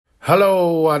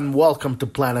Hello and welcome to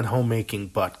Planet Homemaking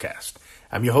Podcast.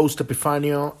 I'm your host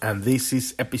Epifanio and this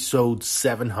is episode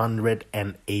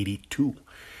 782.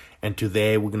 And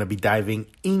today we're going to be diving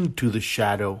into the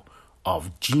shadow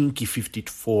of Gene Key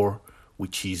 54,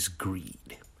 which is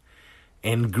greed.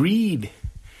 And greed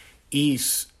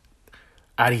is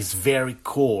at its very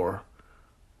core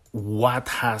what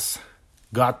has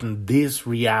gotten this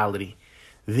reality,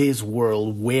 this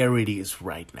world where it is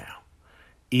right now.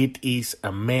 It is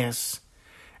a mess.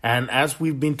 And as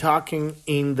we've been talking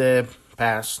in the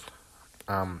past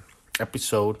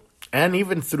episode, and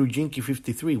even through Gene Key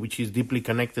 53, which is deeply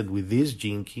connected with this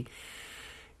Gene Key,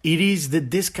 it is the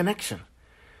disconnection.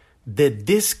 The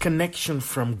disconnection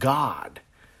from God.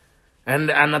 And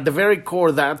at the very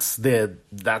core, that's the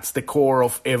core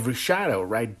of every shadow,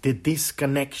 right? The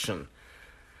disconnection.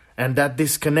 And that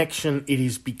disconnection, it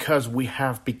is because we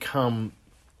have become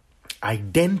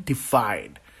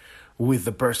identified with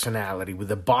the personality, with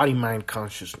the body-mind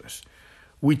consciousness,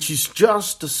 which is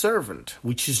just the servant,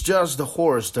 which is just the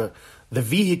horse, the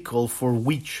vehicle for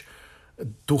which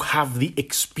to have the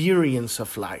experience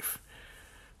of life,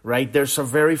 right? There's a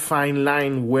very fine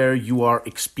line where you are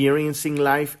experiencing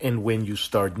life and when you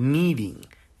start needing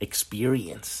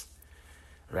experience,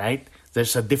 right?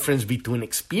 There's a difference between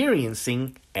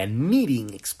experiencing and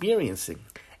needing experiencing,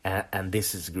 and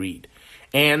this is greed.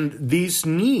 And this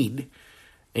need,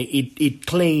 it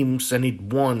claims and it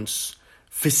wants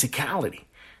physicality,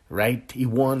 right? It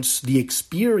wants the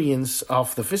experience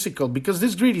of the physical, because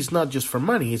this greed is not just for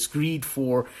money. It's greed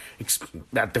for,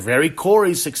 at the very core,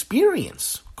 is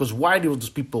experience. Because why do those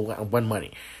people want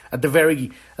money? At the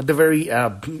very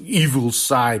evil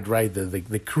side, right?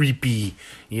 The creepy,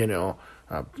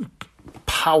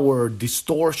 power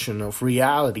distortion of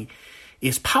reality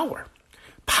is power.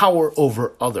 Power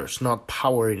over others, not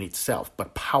power in itself,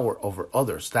 but power over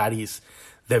others. That is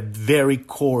the very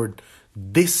core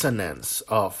dissonance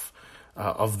of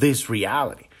this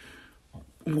reality.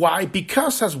 Why?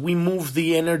 Because as we move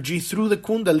the energy through the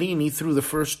Kundalini, through the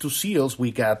first two seals,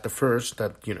 we got the first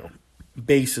that,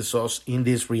 bases us in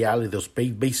this reality, those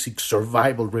basic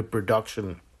survival,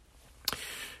 reproduction,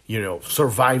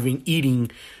 surviving,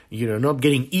 eating, not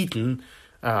getting eaten,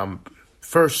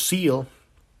 first seal.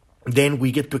 Then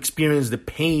we get to experience the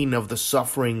pain of the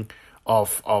suffering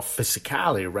of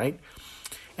physicality, right?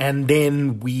 And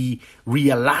then we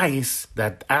realize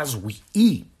that as we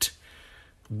eat,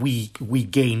 we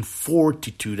gain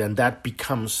fortitude, and that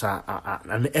becomes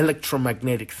an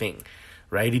electromagnetic thing,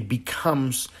 right? It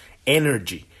becomes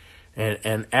energy.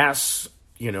 And as,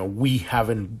 we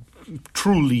haven't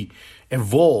truly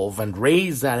evolved and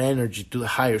raised that energy to the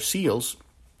higher seals,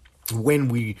 when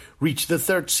we reach the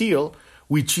third seal,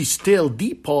 which is still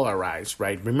depolarized,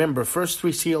 right? Remember, first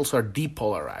three seals are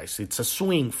depolarized. It's a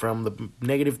swing from the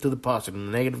negative to the positive,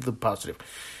 negative to the positive.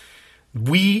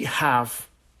 We have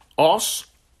us,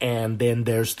 and then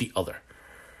there's the other.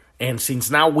 And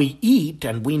since now we eat,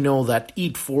 and we know that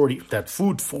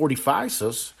food fortifies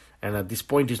us, and at this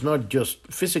point it's not just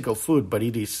physical food, but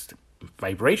it is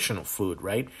vibrational food,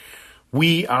 right?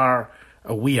 We are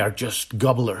just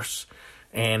gobblers,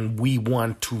 and we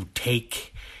want to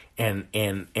take. And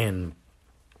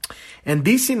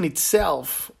this in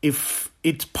itself, if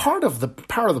it's part of the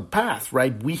path,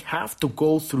 right? We have to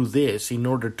go through this in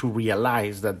order to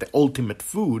realize that the ultimate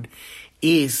food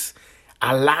is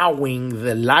allowing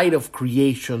the light of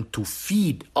creation to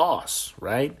feed us,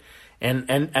 right?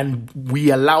 And we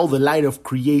allow the light of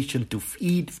creation to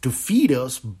feed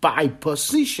us by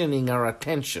positioning our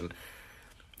attention.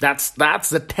 That's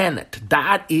the tenet.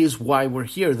 That is why we're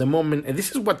here. The moment, and this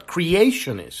is what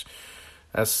creation is.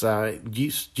 As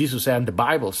Jesus and the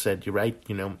Bible said, right?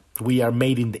 We are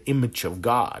made in the image of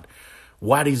God.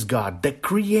 What is God? The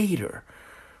creator.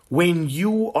 When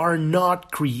you are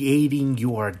not creating,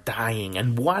 you are dying.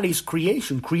 And what is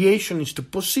creation? Creation is to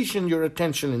position your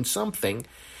attention in something.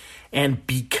 And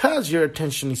because your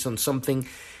attention is on something,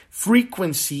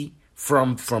 frequency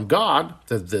from God,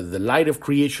 the light of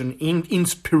creation,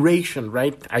 inspiration,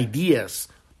 right? Ideas,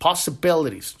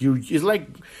 possibilities. It's like,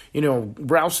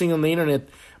 browsing on the internet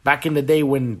back in the day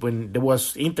when there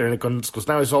was internet, because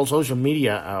now it's all social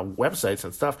media websites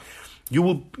and stuff. You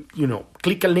will,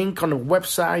 click a link on a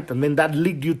website, and then that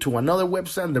lead you to another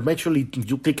website, and eventually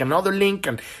you click another link,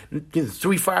 and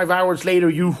 3-5 hours later,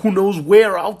 who knows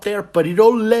where out there, but it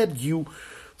all led you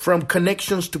from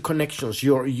connections to connections.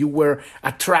 You were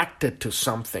attracted to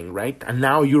something, right? And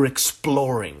now you're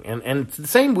exploring. And the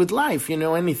same with life,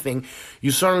 anything.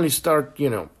 You suddenly start,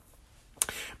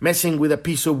 messing with a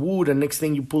piece of wood, and next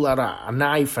thing you pull out a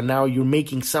knife, and now you're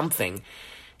making something.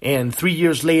 And 3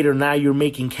 years later, now you're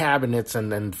making cabinets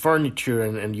and furniture,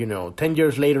 and 10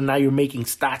 years later, now you're making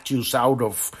statues out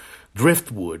of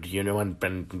driftwood,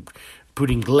 and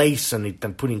putting glaze on it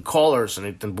and putting colors on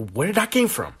it. And where did that came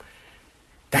from?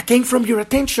 That came from your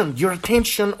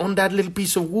attention on that little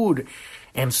piece of wood,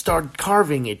 and start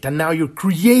carving it. And now you're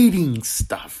creating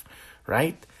stuff,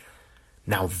 right?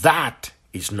 Now that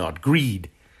is not greed.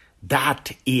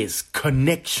 That is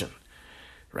connection,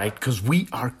 right? Because we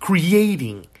are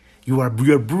creating. You are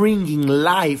bringing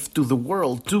life to the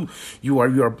world too.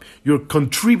 You're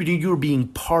contributing. You're being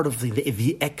part of the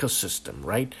ecosystem,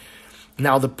 right?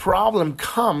 Now the problem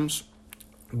comes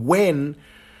when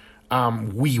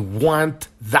we want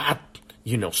that,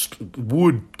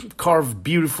 wood carved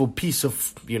beautiful piece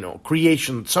of,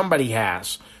 creation somebody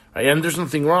has, right? And there's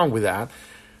nothing wrong with that,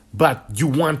 but you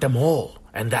want them all.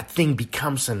 And that thing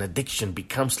becomes an addiction,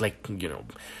 becomes like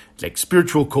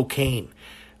spiritual cocaine,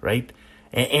 right?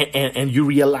 And you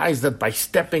realize that by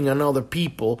stepping on other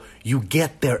people, you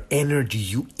get their energy,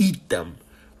 you eat them,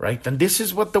 right? And this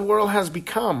is what the world has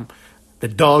become. The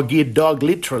dog eat dog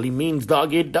literally means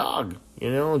dog eat dog.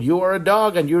 You are a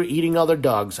dog and you're eating other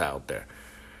dogs out there.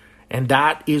 And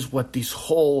that is what this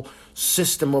whole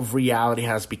system of reality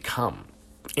has become.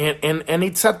 And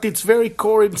it's at its very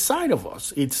core inside of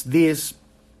us. It's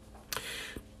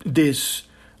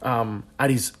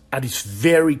at its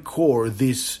very core,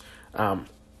 this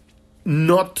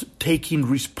not taking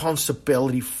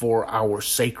responsibility for our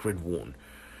sacred wound,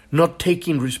 not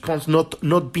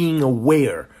being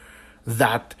aware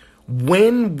that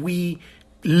when we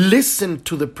listen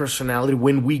to the personality,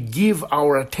 when we give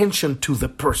our attention to the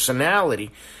personality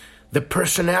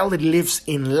lives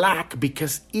in lack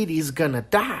because it is gonna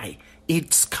die.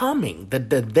 It's coming. The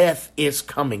death is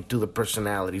coming to the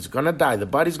personality. It's gonna die. The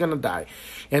body's gonna die.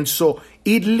 And so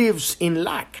it lives in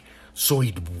lack. So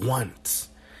it wants.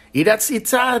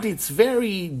 It's at its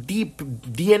very deep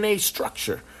DNA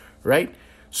structure, right?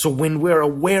 So when we're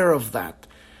aware of that,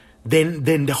 then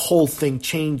the whole thing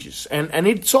changes. And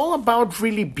it's all about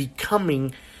really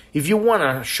becoming, if you want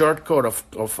a shortcut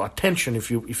of attention,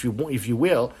 if you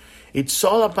will, it's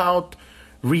all about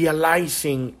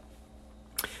realizing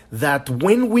that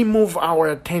when we move our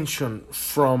attention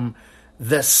from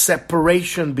the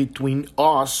separation between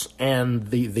us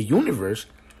and the universe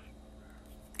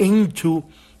into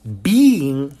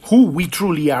being who we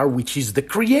truly are, which is the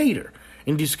creator.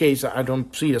 In this case, I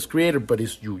don't see it as creator, but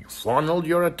it's you funnel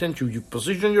your attention, you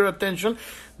position your attention,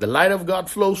 the light of God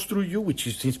flows through you, which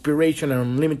is inspiration and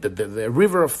unlimited, the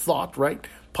river of thought, right?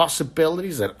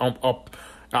 Possibilities that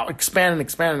expand and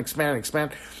expand and expand and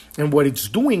expand. And what it's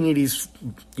doing, it is,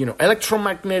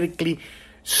 electromagnetically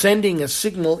sending a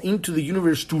signal into the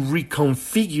universe to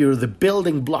reconfigure the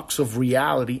building blocks of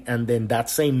reality, and then that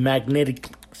same magnetic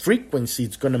frequency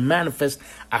is going to manifest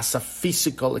as a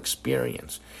physical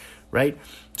experience, right?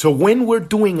 So when we're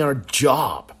doing our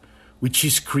job, which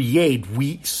is create,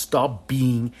 we stop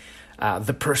being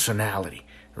the personality,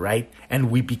 right?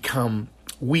 And we become,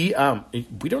 we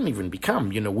don't even become,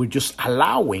 we're just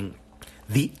allowing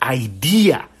the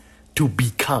idea to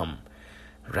become,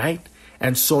 right?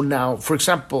 And so now, for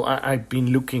example, I've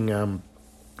been looking,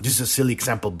 this is a silly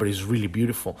example, but it's really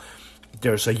beautiful.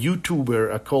 There's a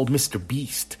YouTuber called Mr.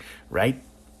 Beast, right?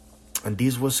 And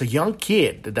this was a young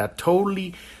kid that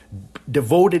totally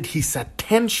devoted his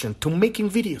attention to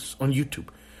making videos on YouTube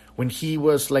when he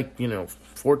was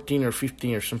 14 or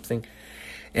 15 or something.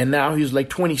 And now he's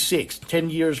 26, 10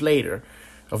 years later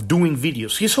of doing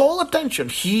videos. His whole attention,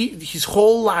 his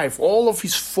whole life, all of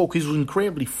his focus, he was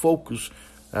incredibly focused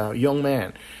young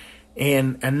man.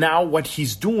 And now what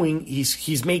he's doing is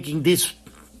he's making these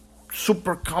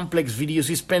super complex videos.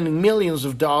 He's spending millions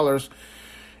of dollars.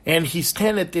 And his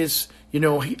tenet is,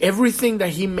 everything that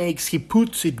he makes, he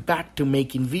puts it back to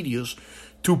making videos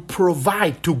to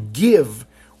provide, to give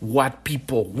what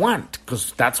people want,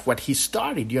 because that's what he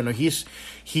started.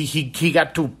 He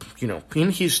got to,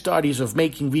 in his studies of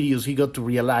making videos, he got to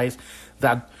realize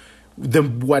that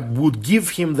what would give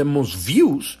him the most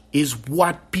views is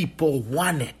what people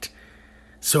wanted.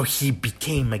 So he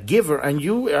became a giver. And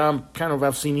you kind of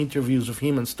have seen interviews of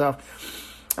him and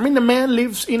stuff. I mean, the man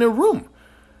lives in a room.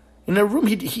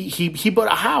 He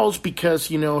bought a house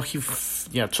because,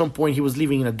 at some point he was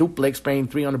living in a duplex paying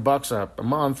 $300 a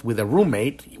month with a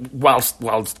roommate while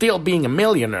still being a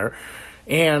millionaire.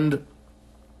 And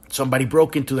somebody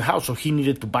broke into the house, so he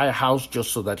needed to buy a house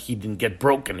just so that he didn't get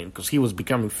broken in because he was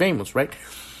becoming famous, right?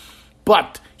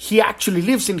 But he actually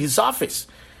lives in his office.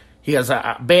 He has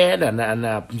a bed and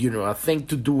a thing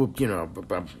to do,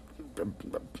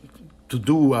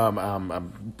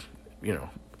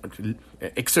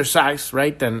 exercise,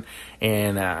 right? And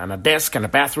a desk and a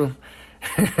bathroom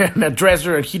and a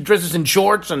dresser, and he dresses in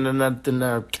shorts and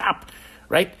a cap,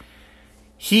 right?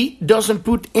 He doesn't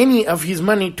put any of his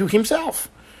money to himself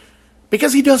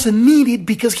because he doesn't need it,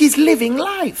 because he's living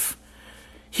life.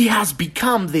 He has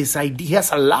become this idea, he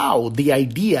has allowed the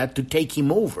idea to take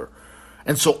him over.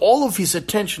 And so all of his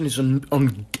attention is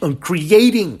on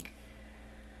creating,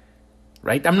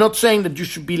 right? I'm not saying that you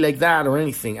should be like that or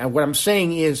anything. And what I'm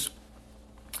saying is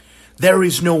there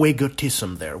is no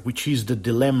egotism there, which is the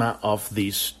dilemma of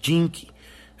this Gene Key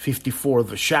 54,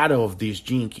 the shadow of this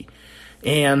Gene Key.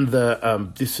 And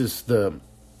this is the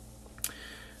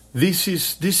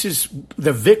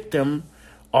victim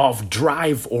of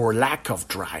drive or lack of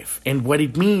drive. And what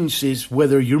it means is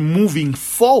whether you're moving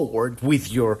forward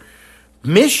with your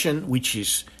mission, which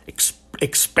is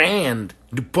expand,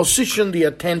 to position the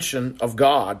attention of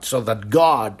God so that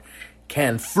God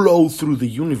can flow through the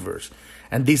universe.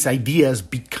 And these ideas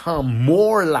become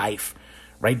more life,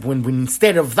 right? When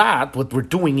instead of that, what we're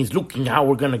doing is looking how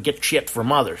we're going to get shit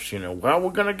from others. Well,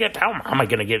 we're going to get, how am I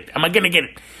going to get it? Am I going to get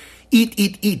it?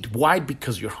 Eat. Why?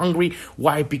 Because you're hungry.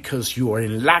 Why? Because you are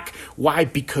in lack. Why?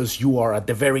 Because you are at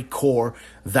the very core,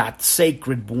 that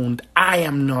sacred wound. I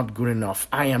am not good enough.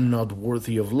 I am not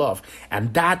worthy of love.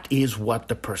 And that is what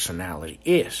the personality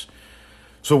is.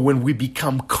 So when we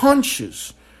become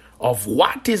conscious of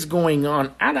what is going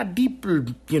on at a deeper,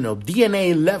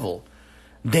 DNA level,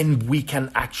 then we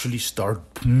can actually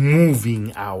start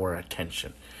moving our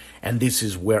attention. And this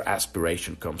is where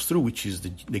aspiration comes through, which is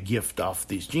the gift of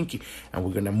this Gene Key. And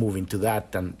we're going to move into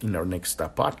that in our next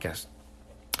podcast.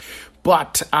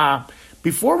 But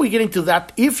before we get into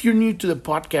that, if you're new to the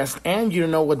podcast and you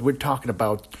know what we're talking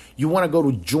about, you want to go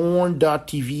to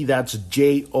journ.tv. That's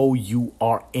JOURN.tv.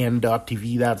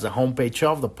 That's the homepage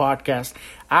of the podcast.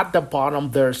 At the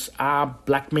bottom, there's a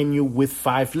black menu with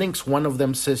 5 links. One of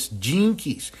them says Gene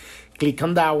Keys. Click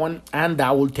on that one, and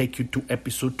that will take you to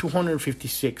episode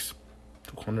 256.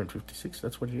 256,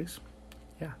 that's what it is?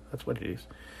 Yeah, that's what it is.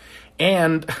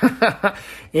 And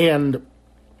and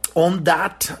on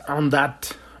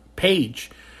that page,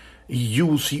 you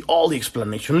will see all the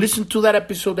explanation. Listen to that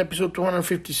episode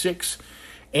 256,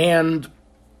 and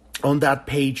on that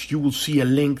page, you will see a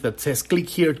link that says, click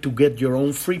here to get your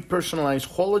own free personalized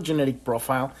hologenetic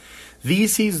profile.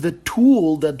 This is the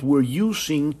tool that we're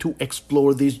using to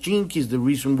explore these Gene Keys. The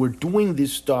reason we're doing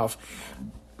this stuff,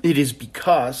 it is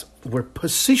because we're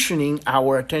positioning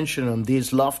our attention on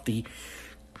these lofty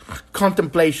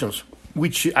contemplations,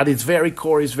 which at its very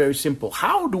core is very simple.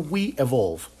 How do we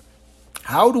evolve?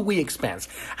 How do we expand?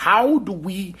 How do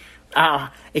we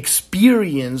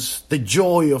experience the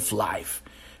joy of life?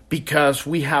 Because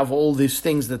we have all these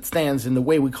things that stands in the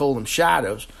way, we call them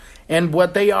shadows. And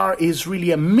what they are is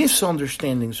really a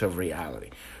misunderstandings of reality.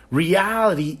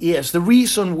 Reality is the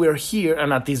reason we're here,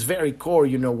 and at its very core,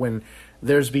 when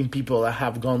there's been people that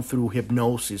have gone through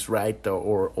hypnosis, right,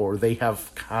 or they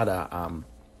have had a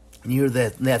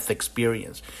near-death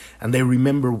experience, and they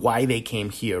remember why they came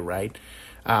here, right?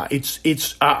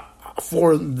 It's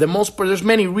for the most part, there's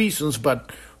many reasons,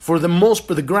 but for the most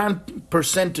part, the grand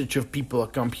percentage of people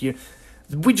that come here,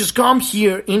 we just come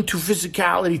here into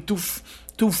physicality to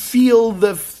feel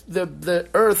the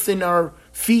earth in our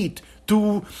feet,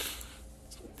 to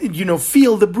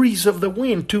feel the breeze of the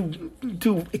wind,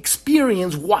 to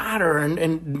experience water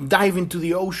and dive into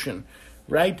the ocean,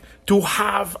 right? To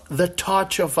have the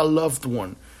touch of a loved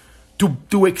one,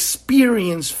 to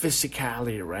experience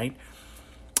physicality, right?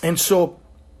 And so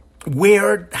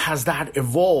where has that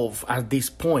evolved at this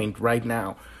point right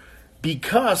now?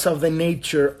 Because of the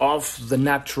nature of the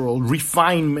natural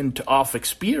refinement of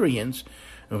experience,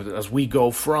 as we go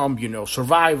from,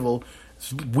 survival,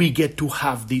 we get to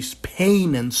have this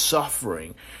pain and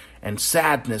suffering and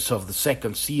sadness of the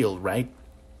second seal, right?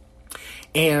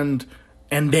 And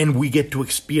then we get to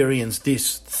experience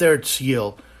this third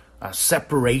seal,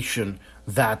 separation,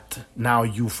 that now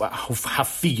you have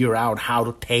figured out how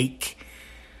to take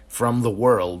from the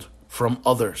world, from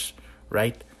others,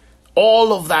 right?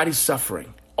 All of that is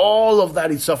suffering. All of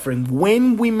that is suffering.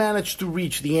 When we manage to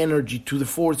reach the energy to the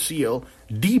fourth seal,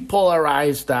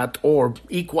 depolarize that or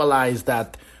equalize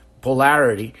that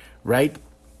polarity, right?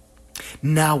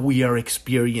 Now we are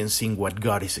experiencing what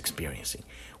God is experiencing,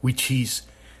 which is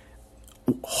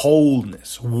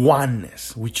wholeness,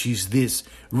 oneness, which is this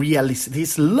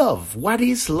love. What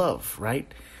is love,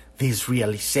 right? This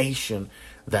realization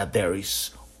that there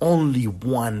is only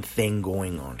one thing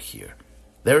going on here.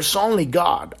 There's only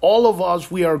God. All of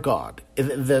us, we are God.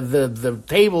 The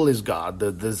table is God.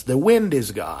 The wind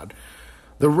is God.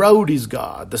 The road is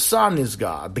God. The sun is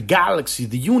God. The galaxy,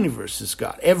 the universe is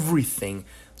God. Everything.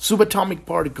 Subatomic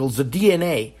particles, the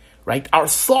DNA, right? Our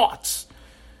thoughts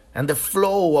and the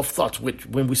flow of thoughts, which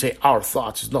when we say our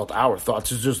thoughts, it's not our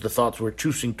thoughts. It's just the thoughts we're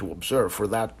choosing to observe for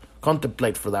that,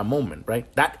 contemplate for that moment,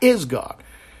 right? That is God.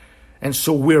 And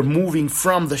so we're moving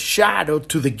from the shadow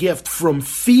to the gift, from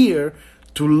fear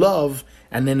to love,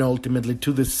 and then ultimately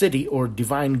to the city or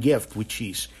divine gift, which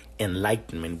is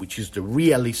enlightenment, which is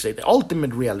the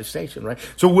ultimate realization, right?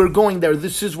 So we're going there.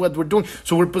 This is what we're doing.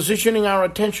 So we're positioning our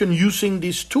attention using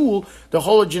this tool, the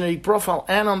hologenetic profile.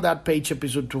 And on that page,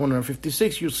 episode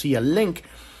 256, you'll see a link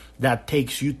that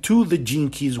takes you to the Gene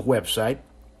Keys website,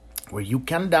 where you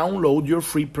can download your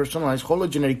free personalized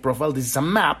hologenetic profile. This is a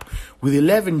map with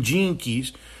 11 gene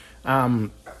keys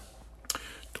on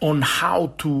how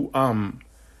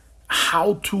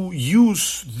to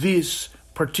use this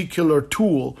particular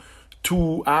tool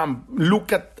to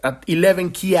look at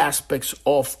 11 key aspects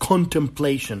of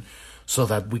contemplation so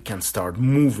that we can start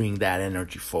moving that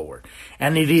energy forward.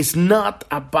 And it is not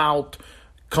about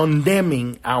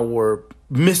condemning our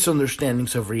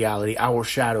misunderstandings of reality, our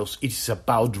shadows. It's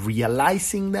about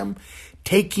realizing them,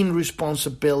 taking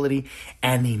responsibility,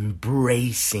 and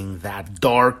embracing that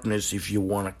darkness, if you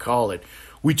want to call it,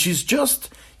 which is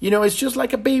just, it's just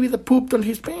like a baby that pooped on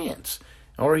his pants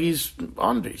or his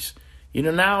undies.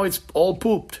 Now it's all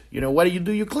pooped. What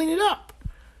do? You clean it up.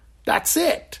 That's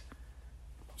it.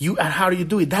 And how do you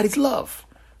do it? That is love,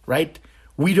 right?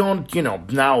 We don't,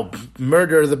 now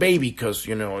murder the baby because,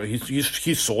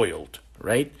 he's soiled,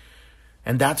 right?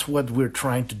 And that's what we're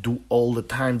trying to do all the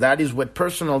time. That is what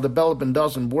personal development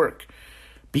doesn't work.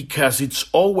 Because it's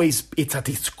at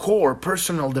its core,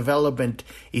 personal development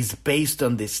is based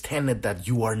on this tenet that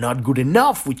you are not good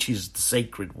enough, which is the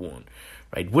sacred one,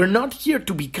 right? We're not here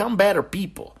to become better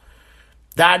people.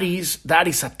 That is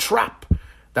a trap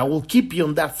that will keep you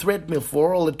on that treadmill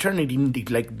for all eternity,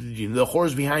 like the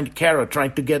horse behind the carrot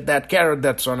trying to get that carrot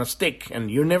that's on a stick,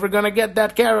 and you're never going to get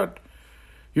that carrot.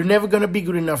 You're never going to be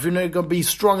good enough. You're never going to be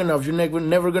strong enough. You're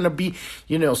never going to be,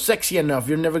 sexy enough.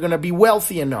 You're never going to be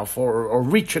wealthy enough or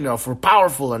rich enough or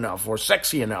powerful enough or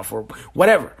sexy enough or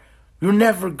whatever. You're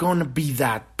never going to be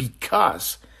that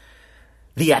because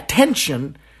the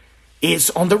attention is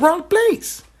on the wrong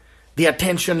place. The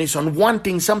attention is on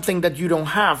wanting something that you don't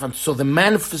have. And so the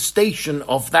manifestation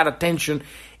of that attention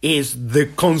is the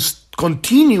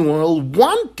continual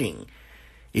wanting.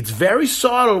 It's very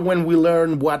subtle when we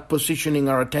learn what positioning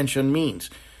our attention means.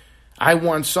 I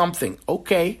want something.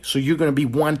 Okay, so you're going to be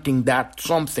wanting that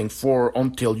something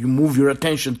until you move your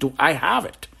attention to I have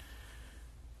it.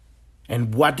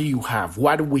 And what do you have?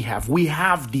 What do we have? We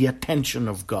have the attention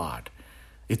of God.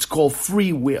 It's called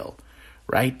free will,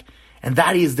 right? And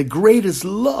that is the greatest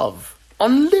love,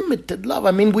 unlimited love.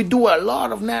 I mean, we do a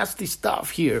lot of nasty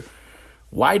stuff here.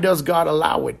 Why does God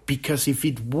allow it? Because if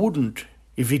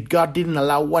God didn't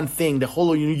allow one thing, the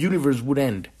whole universe would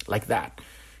end like that.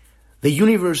 The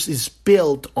universe is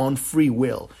built on free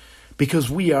will because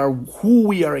we are who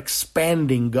we are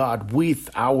expanding God with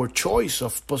our choice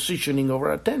of positioning of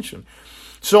our attention.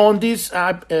 So on this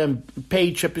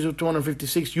page, episode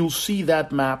 256, you'll see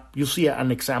that map. You'll see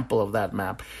an example of that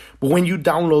map. But when you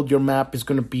download your map, it's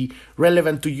going to be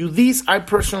relevant to you. This, I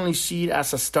personally see it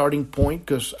as a starting point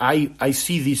because I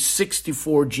see these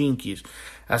 64 gene keys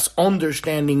as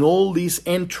understanding all these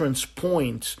entrance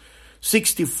points,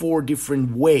 64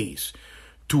 different ways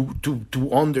to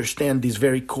understand this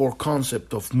very core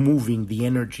concept of moving the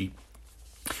energy,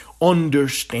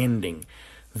 understanding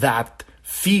that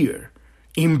fear,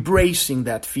 embracing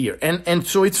that fear. And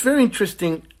so it's very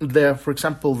interesting, for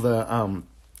example, the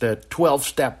 12th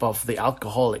step of the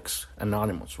Alcoholics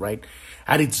Anonymous, right?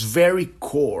 At its very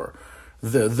core,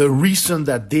 the reason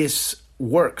that this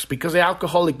works, because the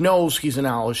alcoholic knows she's an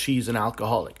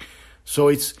alcoholic. So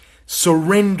it's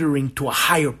surrendering to a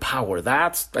higher power. I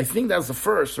think that's the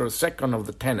first or the second of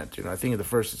the tenet. I think the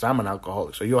first is I'm an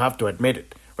alcoholic, so you have to admit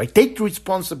it, right? Take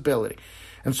responsibility.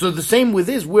 And so the same with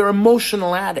this, we're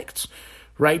emotional addicts,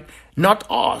 right? Not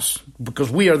us,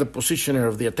 because we are the positioner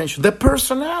of the attention, the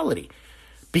personality.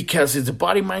 Because it's a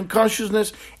body-mind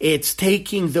consciousness, it's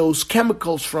taking those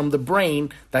chemicals from the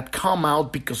brain that come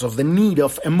out because of the need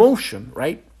of emotion,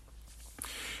 right?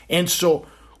 And so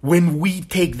when we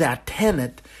take that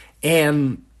tenet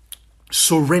and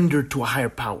surrender to a higher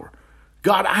power,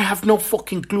 God, I have no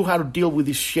fucking clue how to deal with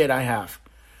this shit I have.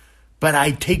 But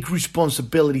I take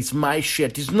responsibility. It's my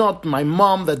shit. It's not my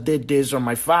mom that did this, or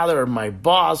my father, or my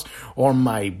boss, or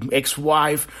my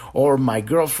ex-wife, or my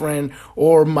girlfriend,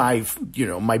 or my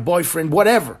boyfriend,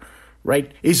 whatever,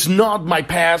 right? It's not my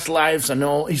past lives and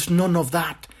all. It's none of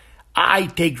that. I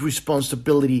take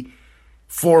responsibility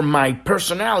for my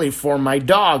personality, for my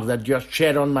dog that just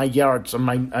shed on my yards, on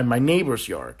my neighbor's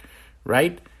yard,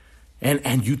 right?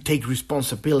 And you take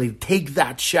responsibility, take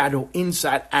that shadow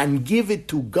inside and give it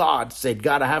to God. Said,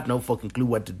 God, I have no fucking clue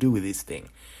what to do with this thing.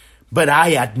 But I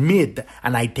admit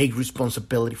and I take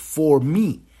responsibility for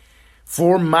me,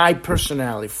 for my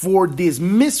personality, for this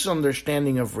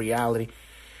misunderstanding of reality,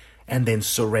 and then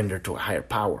surrender to a higher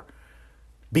power.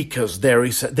 Because there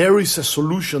is a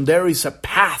solution, there is a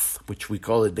path, which we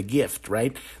call it the gift,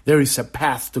 right? There is a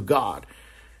path to God.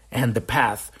 And the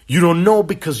path, you don't know,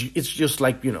 because it's just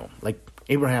like, like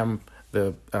Abraham,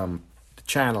 the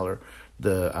channeler,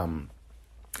 the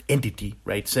entity,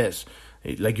 right, says,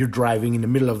 like you're driving in the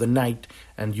middle of the night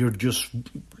and the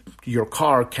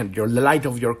light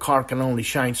of your car can only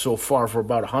shine so far for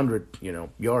about 100,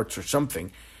 yards or something.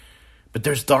 But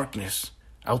there's darkness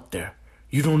out there.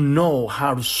 You don't know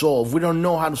how to solve. We don't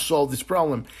know how to solve this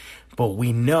problem. But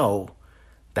we know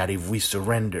that if we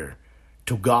surrender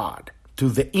to God, to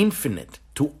the infinite,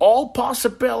 to all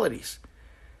possibilities,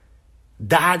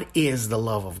 that is the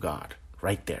love of God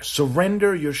right there.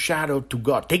 Surrender your shadow to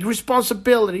God. Take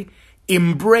responsibility,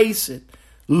 embrace it,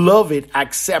 love it,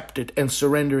 accept it, and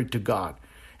surrender it to God.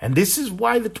 And this is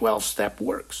why the 12th step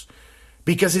works.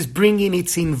 Because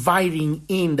it's inviting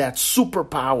in that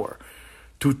superpower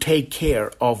to take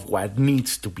care of what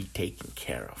needs to be taken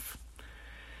care of.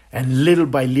 And little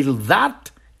by little,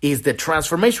 that is the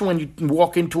transformation. When you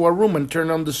walk into a room and turn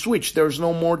on the switch, there's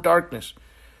no more darkness.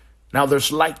 Now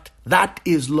there's light. That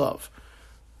is love.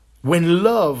 When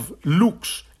love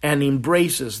looks and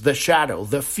embraces the shadow,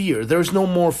 the fear, there's no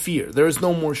more fear. There is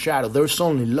no more shadow. There's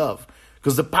only love.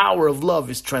 Because the power of love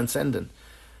is transcendent.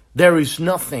 There is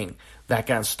nothing that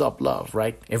can stop love,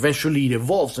 right? Eventually it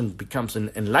evolves and becomes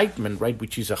an enlightenment, right?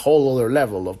 Which is a whole other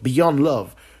level of beyond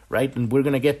love, right? And we're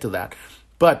going to get to that.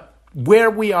 But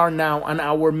where we are now and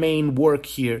our main work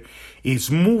here is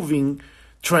moving,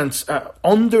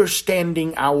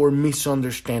 understanding our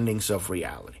misunderstandings of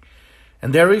reality.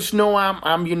 And there is no,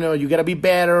 you got to be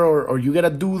better or you got to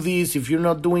do this. If you're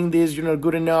not doing this, you're not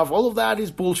good enough. All of that is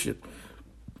bullshit.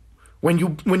 When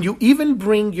you even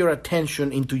bring your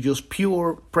attention into just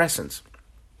pure presence,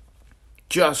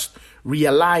 just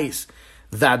realize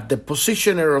that the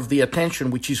positioner of the attention,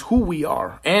 which is who we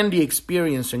are, and the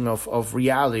experiencing of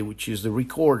reality, which is the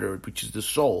recorder, which is the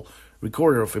soul,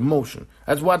 recorder of emotion,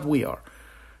 that's what we are.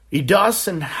 It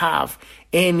doesn't have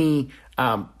any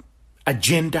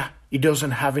agenda. It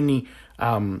doesn't have any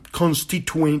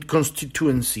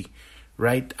constituency.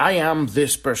 Right? I am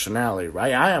this personality,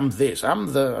 right? I am this.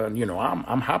 I'm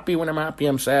I'm happy when I'm happy.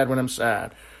 I'm sad when I'm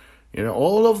sad.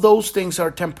 All of those things are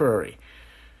temporary.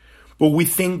 But we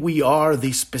think we are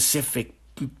the specific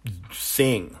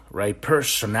thing, right?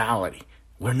 Personality.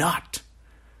 We're not.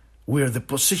 We're the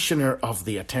positioner of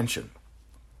the attention.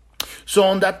 So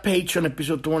on that page, on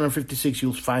episode 256,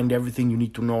 you'll find everything you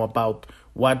need to know about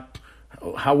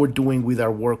how we're doing with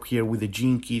our work here with the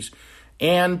Gene Keys.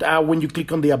 And when you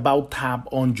click on the About tab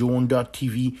on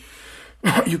Joan.tv,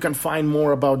 you can find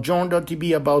more about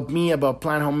Joan.tv, about me, about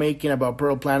Plant Homemaking, about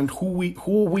Pearl Planet, who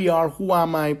we are, who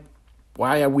am I,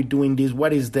 why are we doing this,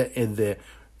 what is the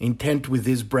intent with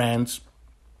these brands,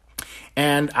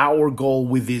 and our goal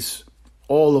with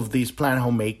all of this Plant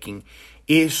Homemaking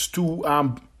is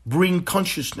to bring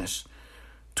consciousness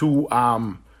to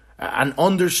an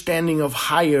understanding of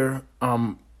higher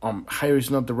is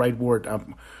not the right word,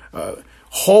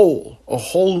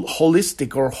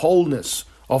 holistic or wholeness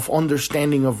of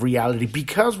understanding of reality,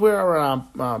 because we're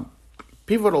a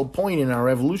pivotal point in our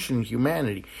evolution in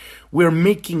humanity. We're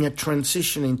making a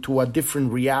transition into a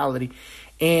different reality,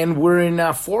 and we're in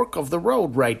a fork of the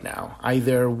road right now.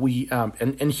 Either we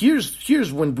and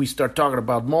here's when we start talking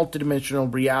about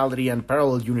multidimensional reality and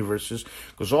parallel universes,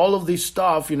 because all of this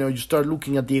stuff, you start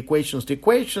looking at the equations,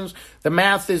 the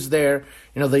math is there.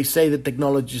 They say the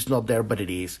technology is not there, but it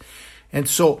is. And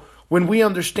so when we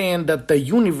understand that the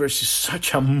universe is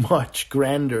such a much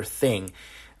grander thing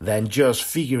than just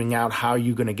figuring out how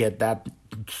you're going to get that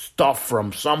stuff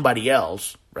from somebody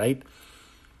else, right?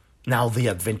 Now the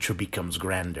adventure becomes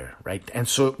grander, right? And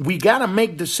so we got to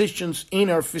make decisions in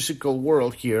our physical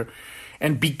world here.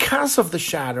 And because of the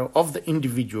shadow of the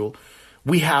individual,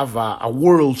 we have a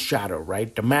world shadow,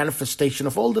 right? The manifestation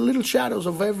of all the little shadows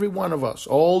of every one of us,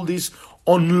 all these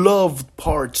unloved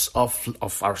parts of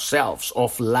ourselves,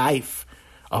 of life,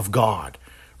 of God,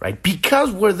 right?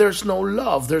 Because where there's no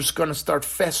love, there's going to start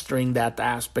festering that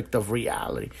aspect of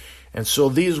reality. And so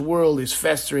this world is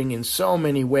festering in so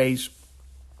many ways,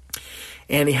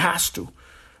 and it has to.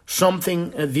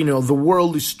 The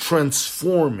world is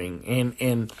transforming,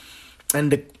 and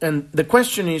the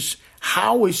question is,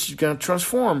 how is it going to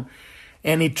transform?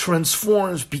 And it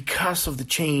transforms because of the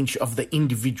change of the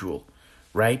individual,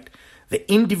 right?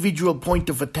 The individual point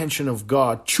of attention of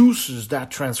God chooses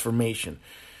that transformation.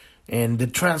 And the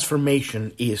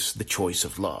transformation is the choice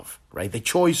of love, right? The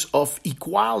choice of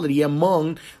equality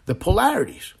among the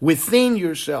polarities within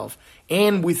yourself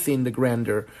and within the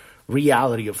grander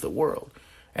reality of the world.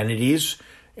 And it is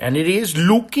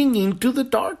looking into the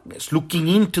darkness, looking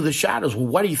into the shadows. Well,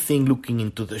 what do you think looking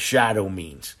into the shadow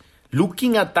means?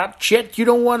 Looking at that shit you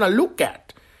don't want to look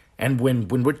at. And when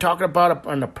we're talking about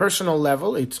on a personal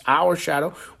level, it's our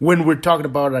shadow. When we're talking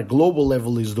about a global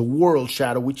level, is the world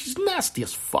shadow, which is nasty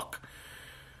as fuck.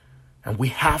 And we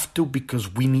have to,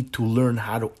 because we need to learn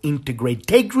how to integrate,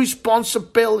 take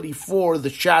responsibility for the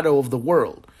shadow of the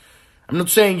world. I'm not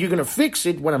saying you're going to fix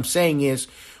it. What I'm saying is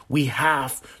we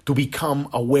have to become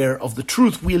aware of the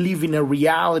truth. We live in a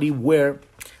reality where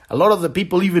a lot of the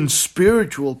people, even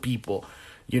spiritual people,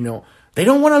 they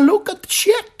don't want to look at the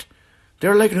shit.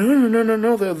 They're like,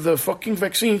 no, the fucking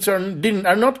vaccines are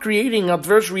not creating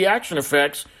adverse reaction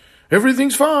effects.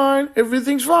 Everything's fine.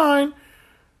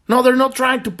 No, they're not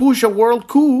trying to push a world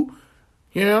coup.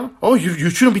 Oh, you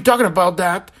shouldn't be talking about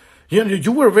that.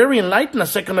 You were very enlightened a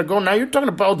second ago. Now you're talking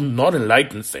about not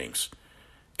enlightened things.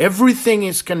 Everything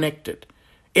is connected.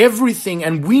 Everything.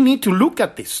 And we need to look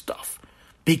at this stuff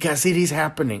because it is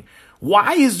happening.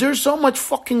 Why is there so much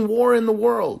fucking war in the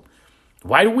world?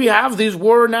 Why do we have this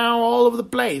war now all over the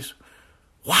place?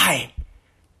 Why?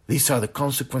 These are the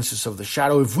consequences of the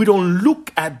shadow. If we don't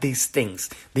look at these things,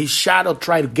 this shadow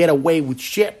try to get away with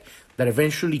shit that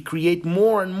eventually create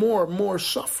more and more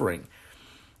suffering.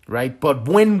 Right? But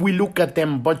when we look at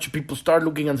them, a bunch of people start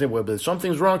looking and say, well,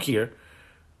 something's wrong here.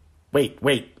 Wait.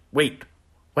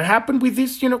 What happened with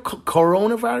this,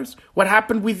 coronavirus? What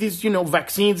happened with these,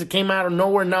 vaccines that came out of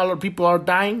nowhere and now a lot of people are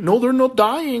dying? No, they're not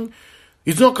dying.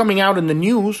 It's not coming out in the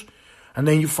news. And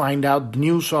then you find out the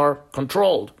news are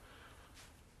controlled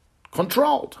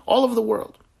all over the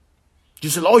world. You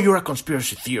say, oh, you're a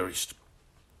conspiracy theorist.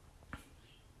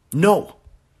 No,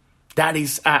 that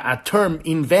is a term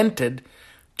invented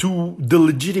to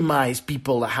delegitimize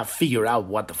people that have figured out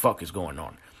what the fuck is going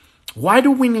on. Why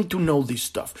do we need to know this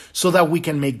stuff? So that we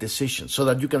can make decisions. So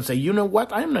that you can say, you know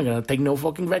what? I'm not going to take no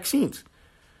fucking vaccines.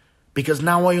 Because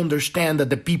now I understand that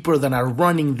the people that are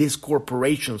running these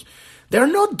corporations, they're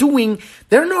not doing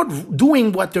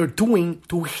what they're doing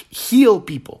to heal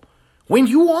people. When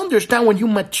you understand, when you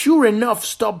mature enough,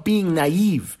 stop being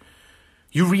naive.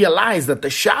 You realize that the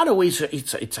shadow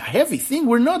it's a heavy thing.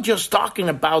 We're not just talking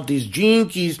about these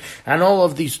jinkies and all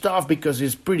of this stuff because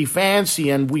it's pretty fancy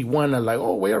and we want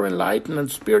to we are enlightened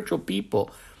and spiritual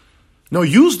people. No,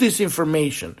 use this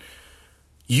information.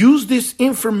 Use this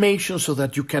information so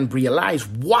that you can realize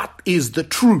what is the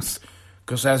truth.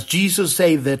 Because as Jesus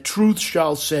said, the truth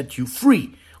shall set you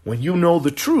free. When you know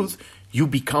the truth, you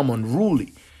become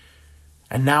unruly.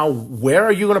 And now, where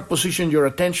are you going to position your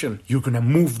attention? You're going to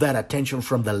move that attention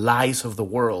from the lies of the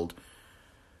world.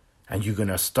 And you're going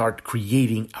to start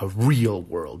creating a real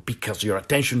world because your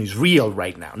attention is real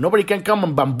right now. Nobody can come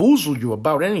and bamboozle you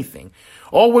about anything.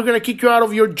 Oh, we're going to kick you out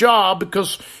of your job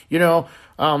because, you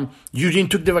didn't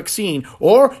took the vaccine.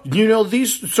 Or,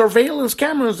 these surveillance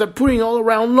cameras they're putting all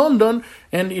around London.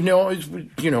 And,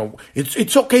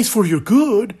 it's okay for your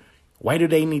good. Why do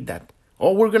they need that?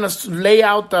 Or we're going to lay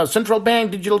out a central bank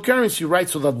digital currency, right,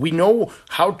 so that we know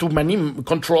how to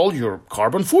control your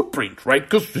carbon footprint, right,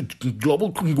 because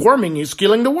global warming is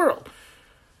killing the world.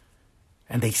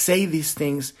 And they say these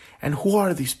things, and who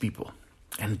are these people?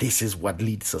 And this is what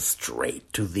leads us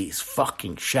straight to this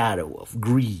fucking shadow of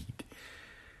greed.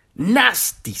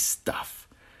 Nasty stuff.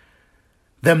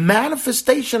 The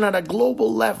manifestation at a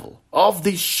global level of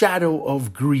this shadow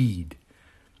of greed.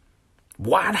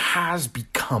 What has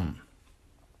become?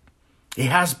 It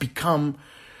has become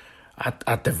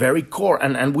at the very core,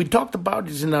 and we talked about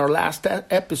this in our last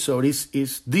episode,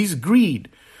 is this greed,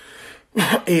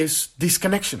 is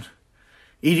disconnection.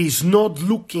 It is not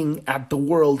looking at the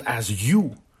world as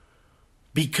you.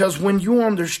 Because when you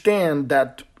understand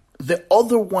that the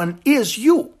other one is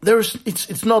you,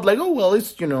 it's not like,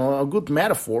 it's a good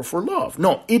metaphor for love.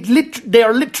 No, they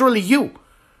are literally you.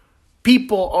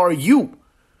 People are you.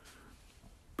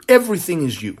 Everything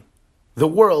is you. The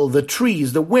world, the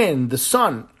trees, the wind, the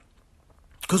sun.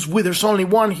 Because there's only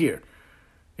one here.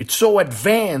 It's so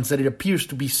advanced that it appears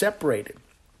to be separated.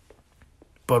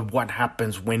 But what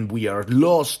happens when we are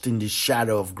lost in this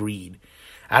shadow of greed?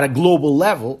 At a global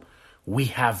level, we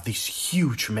have this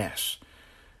huge mess.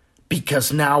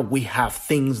 Because now we have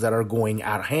things that are going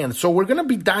out of hand. So we're going to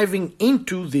be diving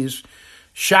into this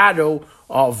shadow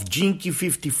of Gene Key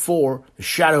 54, the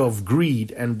shadow of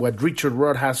greed, and what Richard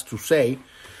Rudd has to say,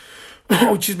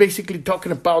 which is basically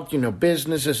talking about,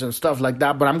 businesses and stuff like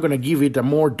that, but I'm going to give it a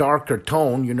more darker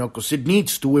tone, because it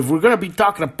needs to. If we're going to be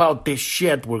talking about this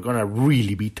shit, we're going to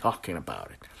really be talking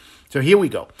about it. So here we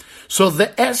go. So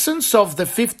the essence of the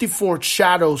 54th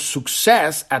shadow's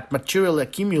success at material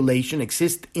accumulation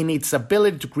exists in its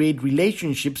ability to create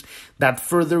relationships that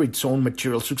further its own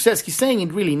material success. He's saying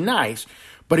it really nice,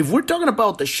 but if we're talking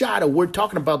about the shadow, we're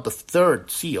talking about the third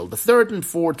seal, the third and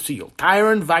fourth seal,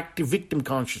 tyrant, victim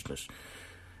consciousness.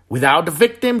 Without a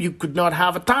victim, you could not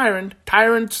have a tyrant.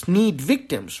 Tyrants need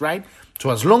victims, right? So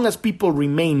as long as people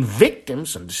remain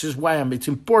victims, and this is why it's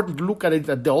important to look at it,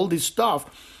 at all this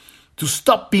stuff, to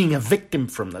stop being a victim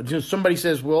from that. Somebody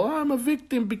says, well, I'm a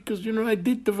victim because, I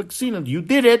did the vaccine. And you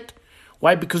did it.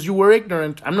 Why? Because you were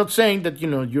ignorant. I'm not saying that,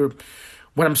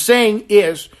 what I'm saying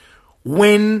is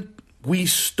when we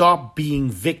stop being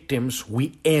victims,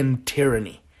 we end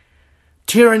tyranny.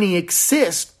 Tyranny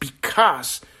exists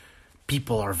because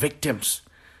people are victims,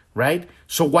 right?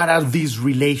 So what are these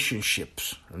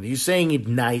relationships? And he's saying it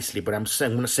nicely, but I'm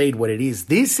going to say it what it is.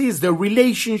 This is the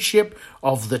relationship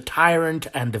of the tyrant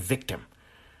and the victim.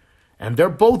 And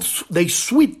they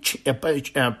switch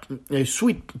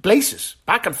places,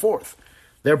 back and forth.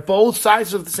 They're both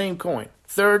sides of the same coin.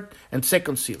 Third and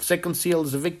second seal. Second seal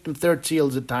is a victim, third seal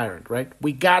is a tyrant, right?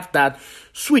 We got that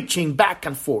switching back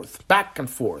and forth,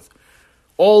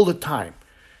 all the time.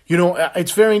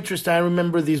 It's very interesting. I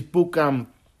remember this book,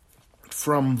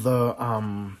 from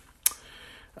the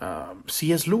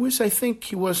C.S. Lewis, I think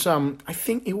he was. I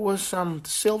think it was The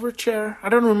Silver Chair. I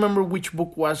don't remember which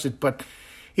book was it, but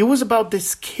it was about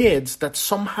these kids that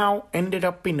somehow ended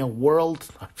up in a world.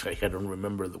 Actually, I don't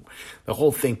remember the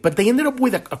whole thing, but they ended up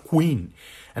with a queen,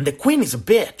 and the queen is a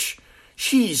bitch.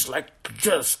 She's like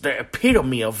just the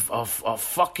epitome of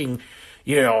fucking,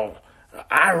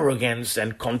 arrogance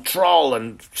and control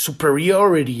and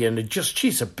superiority, and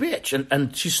she's a bitch,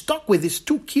 and she's stuck with these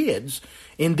two kids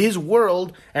in this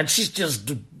world, and she's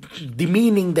just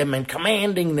demeaning them and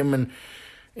commanding them,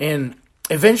 and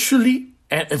eventually,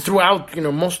 and throughout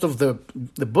most of the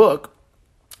book,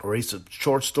 or it's a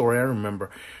short story, I remember,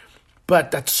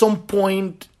 but at some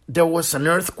point there was an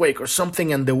earthquake or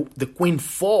something, and the queen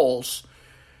falls,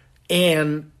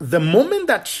 and the moment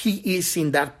that she is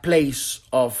in that place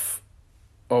of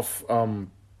what's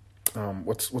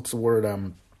the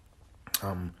word,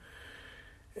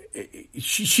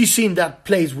 she's in that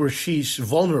place where she's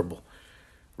vulnerable,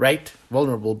 right?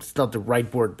 Vulnerable, it's not the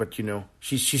right word, but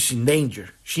she's in danger.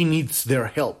 She needs their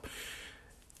help.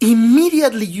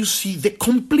 Immediately you see the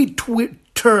complete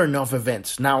turn of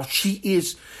events. Now she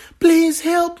is, please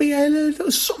help me.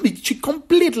 She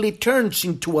completely turns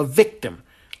into a victim,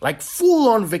 like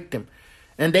full-on victim.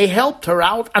 And they helped her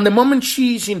out. And the moment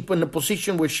she's in a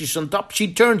position where she's on top,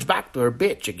 she turns back to her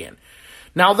bitch again.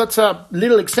 Now, that's a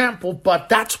little example, but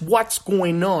that's what's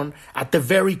going on at the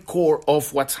very core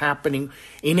of what's happening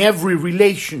in every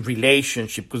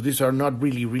relationship, because these are not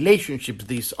really relationships.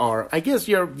 These are, I guess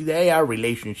they are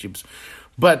relationships.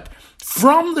 But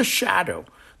from the shadow,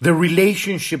 the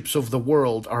relationships of the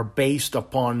world are based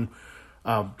upon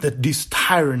this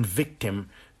tyrant victim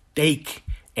take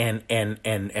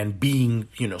and being,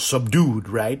 subdued,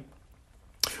 right?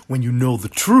 When you know the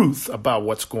truth about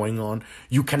what's going on,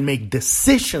 you can make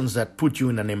decisions that put you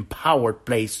in an empowered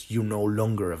place. You're no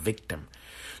longer a victim.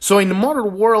 So in the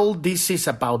modern world, this is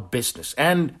about business.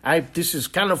 And this is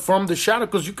kind of from the shadow,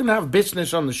 because you can have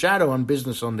business on the shadow and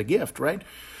business on the gift, right?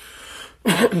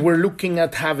 We're looking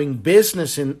at having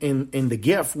business in the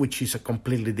gift, which is a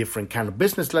completely different kind of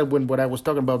business, like what I was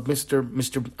talking about,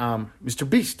 Mr.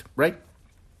 Beast, right?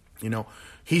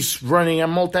 He's running a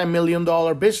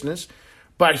multi-million-dollar business,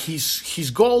 but his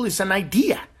goal is an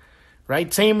idea,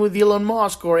 right? Same with Elon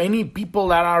Musk or any people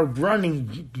that are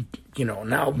running,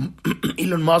 now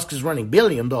Elon Musk is running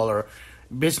billion-dollar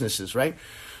businesses, right?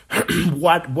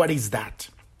 What is that?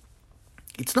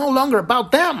 It's no longer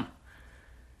about them.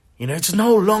 It's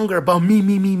no longer about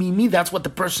me. That's what the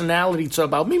personality is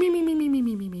about. Me,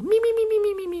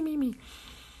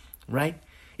 right?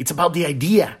 It's about the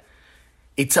idea.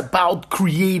 It's about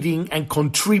creating and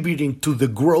contributing to the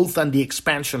growth and the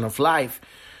expansion of life.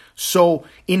 So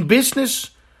in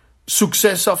business,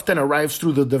 success often arrives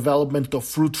through the development of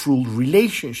fruitful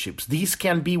relationships. These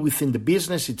can be within the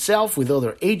business itself, with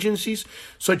other agencies,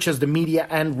 such as the media,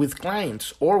 and with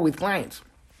clients.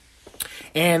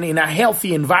 And in a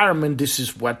healthy environment, this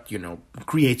is what,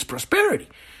 creates prosperity.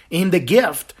 In the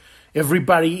gift,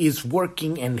 everybody is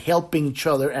working and helping each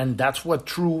other, and that's what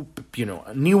true,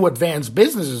 new advanced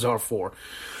businesses are for.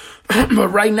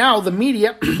 But right now, the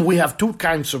media, we have two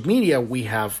kinds of media. We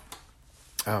have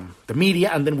the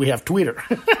media, and then we have Twitter.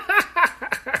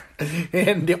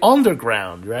 And the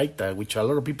underground, right, which a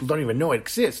lot of people don't even know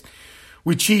exists,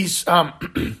 which is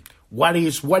what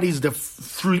is the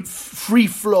free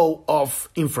flow of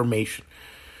information.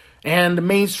 And the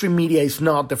mainstream media is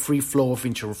not the free flow of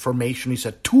information. It's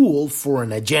a tool for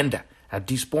an agenda at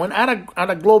this point at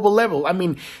a global level. I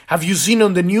mean, have you seen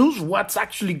on the news what's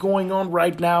actually going on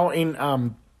right now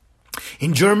in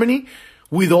Germany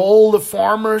with all the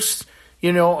farmers,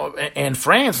 and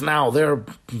France now? They're,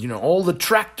 all the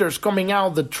tractors coming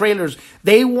out, the trailers.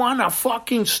 They want to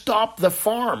fucking stop the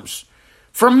farms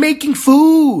from making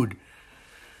food.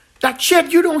 That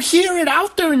shit, you don't hear it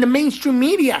out there in the mainstream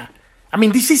media. I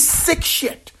mean, this is sick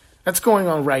shit that's going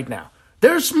on right now.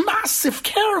 There's massive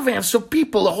caravans of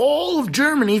people, the whole of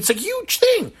Germany. It's a huge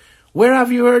thing. Where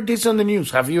have you heard this on the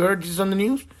news? Have you heard this on the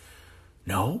news?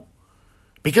 No,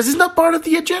 because it's not part of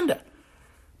the agenda.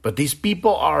 But these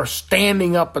people are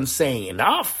standing up and saying,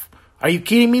 enough. Are you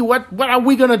kidding me? What are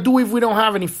we going to do if we don't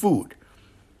have any food?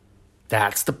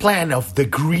 That's the plan of the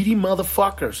greedy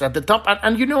motherfuckers at the top.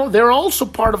 And they're also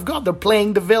part of God. They're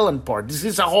playing the villain part. This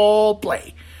is a whole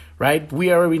play, right?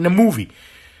 We are in a movie,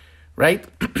 right?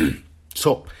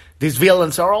 So these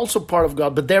villains are also part of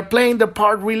God, but they're playing their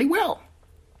part really well.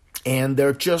 And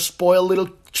they're just spoiled little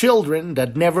children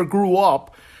that never grew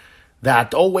up,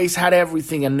 that always had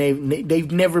everything, and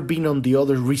they've never been on the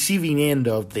other receiving end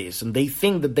of this. And they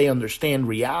think that they understand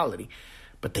reality,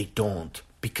 but they don't,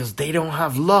 because they don't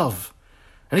have love.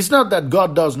 And it's not that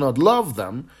God does not love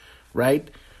them, right?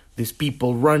 These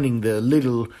people running the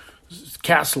little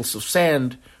castles of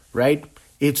sand, right?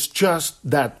 It's just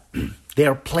that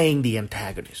they're playing the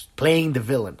antagonist, playing the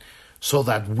villain, so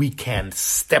that we can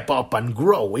step up and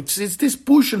grow. It's this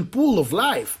push and pull of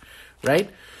life, right?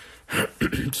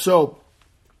 So,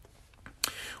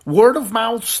 word of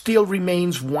mouth still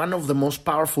remains one of the most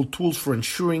powerful tools for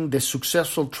ensuring the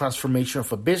successful transformation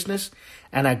of a business,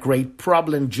 and a great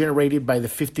problem generated by the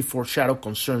 54th shadow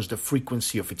concerns the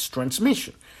frequency of its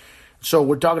transmission. So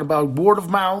we're talking about word of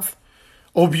mouth,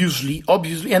 obviously,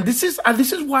 and this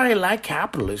is why I like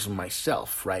capitalism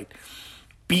myself, right?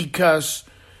 Because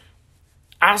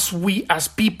as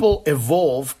people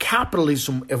evolve,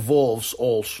 capitalism evolves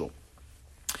also.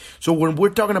 So when we're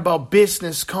talking about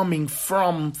business coming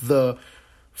from the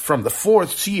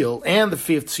fourth seal and the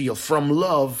fifth seal, from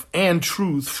love and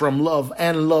truth, from love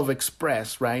and love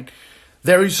expressed, right?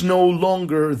 There is no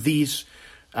longer this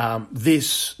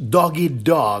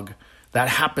dog-eat-dog that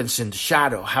happens in the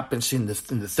shadow, happens in the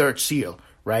third seal,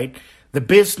 right? The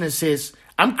business is,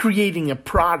 I'm creating a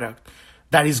product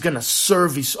that is going to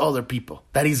service other people,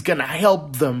 that is going to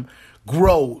help them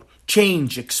grow,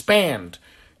 change, expand,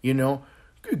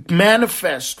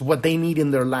 manifest what they need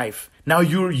in their life. Now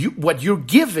what you're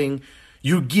giving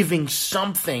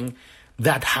something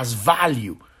that has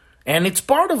value, and it's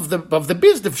part of the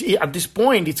business. At this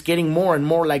point, it's getting more and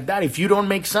more like that. If you don't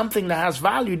make something that has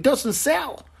value, it doesn't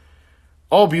sell.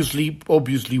 Obviously,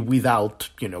 without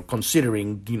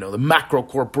considering the macro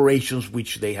corporations,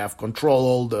 which they have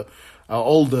control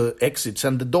all the exits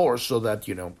and the doors, so that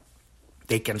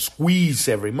they can squeeze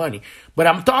every money. But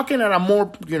I'm talking at a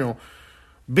more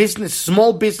business,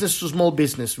 small business to small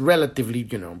business, relatively,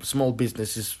 small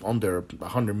business is under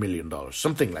 $100 million,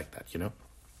 something like that,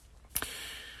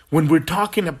 When we're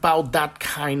talking about that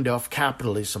kind of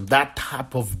capitalism, that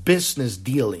type of business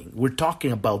dealing, we're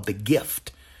talking about the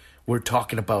gift. We're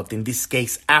talking about, in this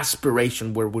case,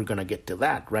 aspiration, where we're going to get to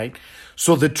that, right?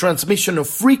 So the transmission of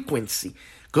frequency,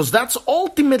 because that's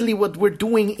ultimately what we're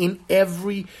doing in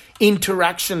every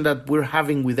interaction that we're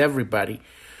having with everybody.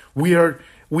 We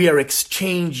are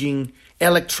exchanging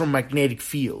electromagnetic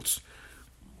fields.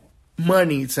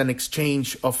 Money is an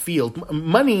exchange of field.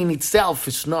 Money in itself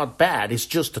is not bad. It's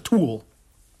just a tool.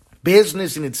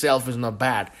 Business in itself is not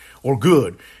bad or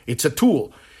good. It's a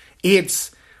tool.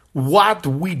 It's what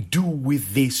we do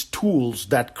with these tools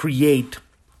that create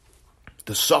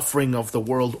the suffering of the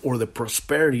world or the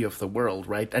prosperity of the world,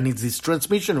 right? And it's this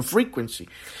transmission of frequency.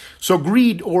 So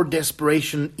greed or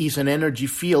desperation is an energy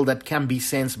field that can be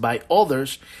sensed by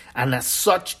others, and as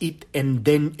such, it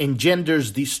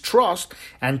engenders distrust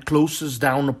and closes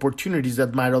down opportunities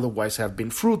that might otherwise have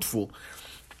been fruitful.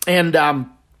 And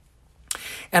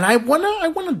I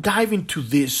wanna dive into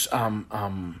this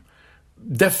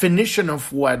definition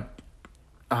of what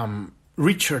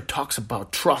Richard talks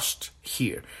about trust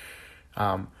here.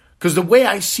 Because the way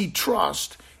I see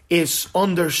trust is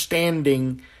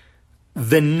understanding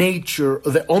the nature,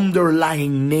 the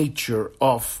underlying nature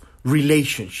of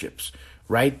relationships,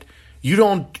 right? You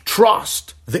don't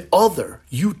trust the other.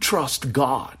 You trust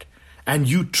God. And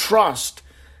you trust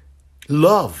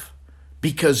love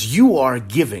because you are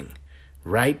giving,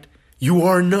 right? You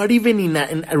are not even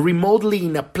remotely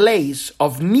in a place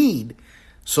of need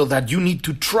so that you need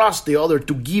to trust the other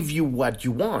to give you what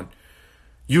you want.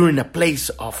 You're in a place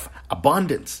of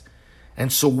abundance.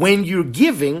 And so when you're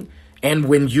giving and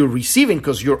when you're receiving,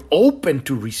 because you're open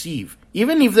to receive,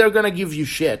 even if they're going to give you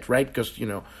shit, right? Because,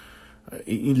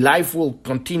 life will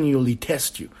continually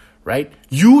test you, right?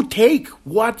 You take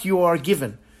what you are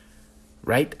given,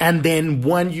 right? And then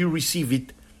when you receive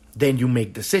it, then you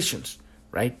make decisions,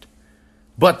 right?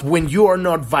 But when you are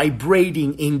not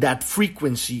vibrating in that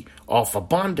frequency of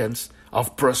abundance,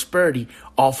 of prosperity,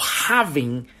 of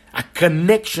having a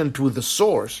connection to the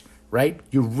source, right?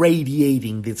 You're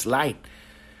radiating this light.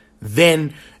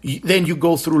 Then you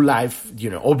go through life,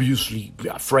 obviously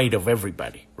afraid of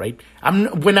everybody, right?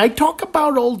 When I talk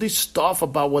about all this stuff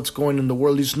about what's going on in the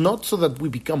world, it's not so that we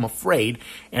become afraid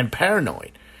and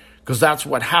paranoid, because that's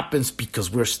what happens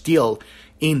because we're still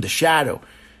in the shadow,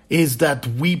 is that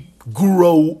we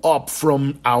grow up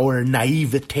from our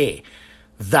naivete,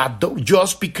 that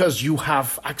just because you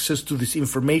have access to this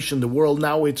information, the world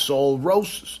now it's all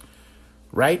roses,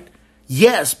 right?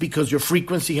 Yes, because your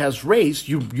frequency has raised,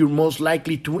 you're most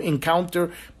likely to encounter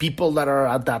people that are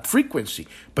at that frequency.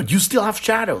 But you still have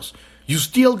shadows. You're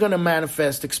still going to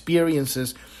manifest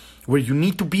experiences where you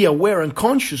need to be aware and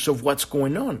conscious of what's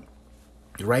going on,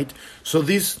 right? So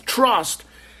this trust,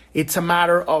 it's a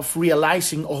matter of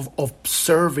realizing, of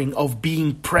observing, of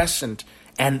being present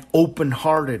and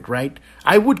open-hearted, right?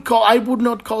 I would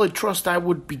not call it trust. I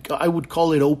would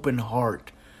call it open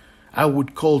heart. I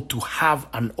would call to have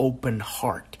an open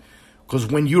heart. Because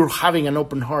when you're having an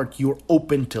open heart, you're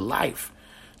open to life,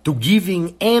 to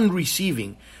giving and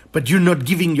receiving, but you're not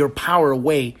giving your power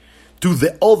away to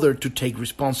the other to take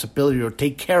responsibility or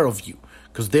take care of you.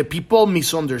 Because the people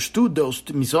misunderstand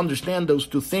those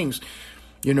two things.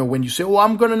 When you say,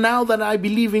 now that I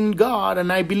believe in God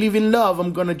and I believe in love,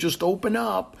 I'm going to just open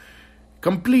up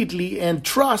completely and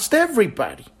trust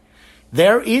everybody.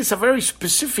 There is a very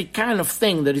specific kind of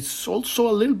thing that is also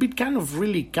a little bit kind of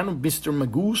Mr.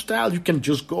 Magoo style. You can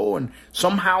just go and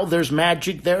somehow there's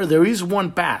magic there. There is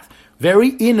one path,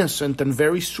 very innocent and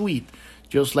very sweet,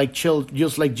 just like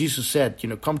Jesus said,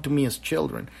 come to me as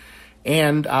children.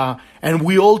 And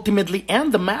we ultimately,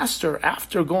 and the master,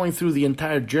 after going through the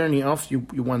entire journey of you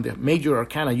won the major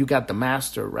arcana, you got the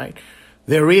master, right?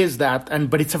 There is that,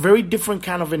 but it's a very different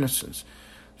kind of innocence.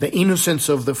 The innocence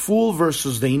of the fool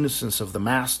versus the innocence of the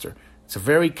master. It's a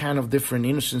very kind of different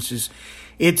innocence.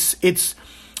 It's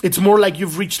more like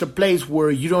you've reached a place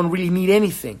where you don't really need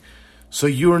anything. So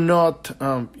you're not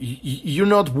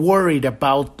worried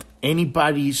about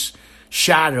anybody's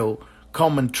shadow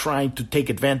come and trying to take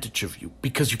advantage of you,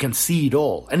 because you can see it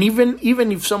all. And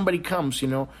even if somebody comes,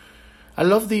 I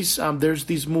love these. There's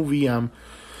this movie,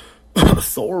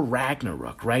 Thor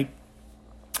Ragnarok, right?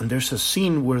 And there's a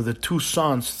scene where the two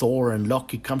sons, Thor and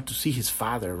Loki, come to see his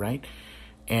father, right?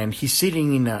 And he's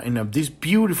sitting in this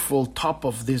beautiful top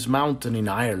of this mountain in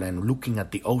Ireland, looking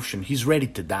at the ocean. He's ready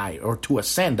to die, or to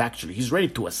ascend. Actually, he's ready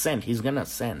to ascend. He's gonna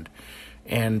ascend,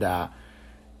 and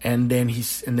then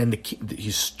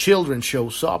his children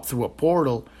shows up through a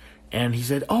portal, and he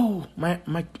said, "Oh, my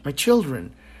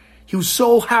children." He was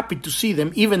so happy to see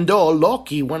them, even though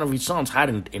Loki, one of his sons,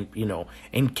 hadn't,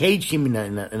 encaged him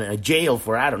in a jail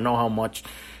for I don't know how much.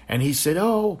 And he said,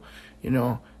 "Oh,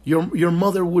 your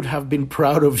mother would have been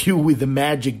proud of you with the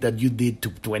magic that you did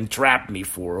to entrap me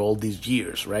for all these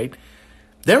years, right?"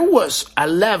 There was a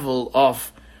level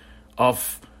of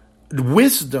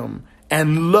wisdom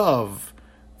and love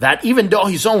that even though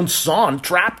his own son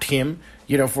trapped him,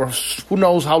 for who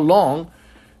knows how long,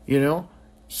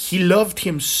 he loved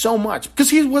him so much because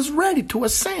he was ready to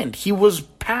ascend. He was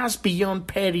past beyond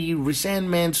petty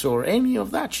resentments or any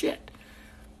of that shit.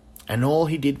 And all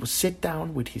he did was sit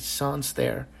down with his sons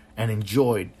there and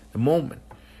enjoyed the moment,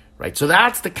 right? So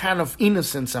that's the kind of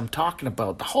innocence I'm talking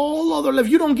about. The whole other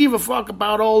level. You don't give a fuck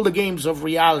about all the games of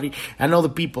reality and other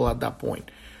people at that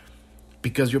point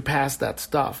because you're past that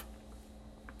stuff.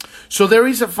 So there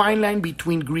is a fine line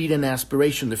between greed and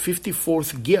aspiration. The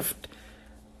 54th gift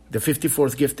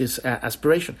is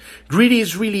aspiration. Greed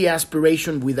is really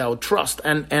aspiration without trust.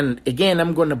 And again,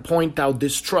 I'm going to point out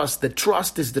this trust. The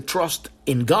trust is the trust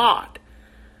in God.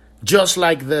 Just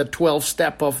like the 12th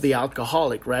step of the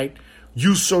alcoholic, right?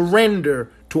 You surrender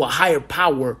to a higher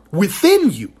power within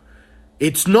you.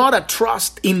 It's not a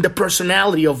trust in the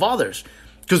personality of others.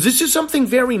 Because this is something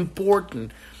very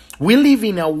important. We live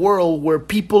in a world where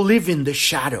people live in the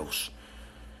shadows.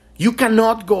 You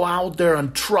cannot go out there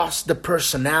and trust the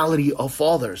personality of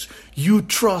others. You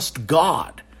trust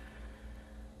God,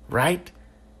 right?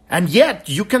 And yet,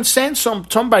 you can sense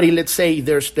somebody, let's say,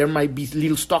 there might be a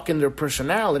little stuck in their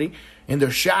personality, in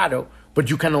their shadow, but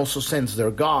you can also sense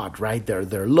their God, right?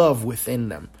 Their love within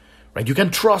them, right? You can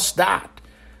trust that,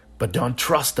 but don't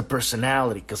trust the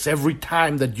personality, because every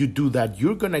time that you do that,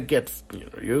 you're gonna get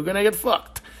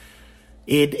fucked.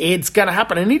 It's gonna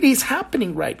happen, and it is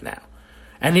happening right now.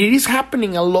 And it is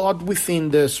happening a lot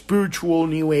within the spiritual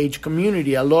New Age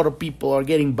community. A lot of people are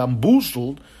getting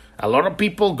bamboozled. A lot of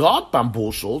people got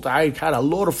bamboozled. I had a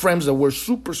lot of friends that were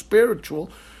super spiritual.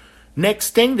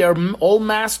 Next thing, they're all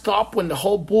masked up when the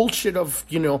whole bullshit of,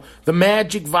 the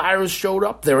magic virus showed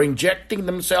up. They're injecting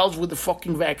themselves with the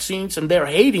fucking vaccines, and they're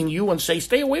hating you and say,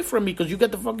 stay away from me because you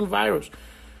get the fucking virus.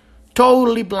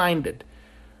 Totally blinded.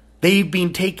 They've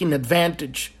been taking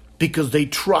advantage because they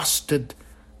trusted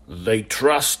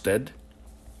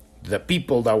the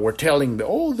people that were telling them,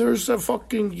 oh, there's a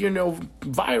fucking,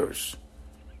 virus.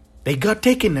 They got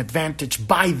taken advantage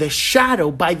by the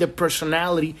shadow, by the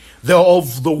personality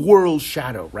of the world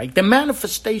shadow, right? The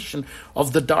manifestation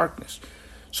of the darkness.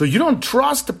 So you don't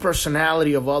trust the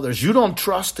personality of others. You don't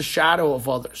trust the shadow of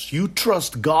others. You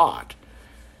trust God.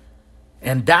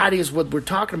 And that is what we're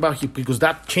talking about here, because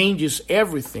that changes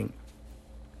everything.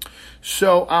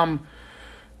 So,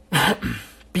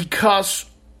 because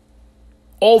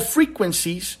all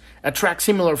frequencies attract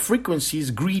similar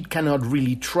frequencies, greed cannot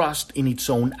really trust in its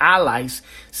own allies,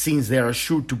 since they are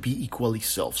sure to be equally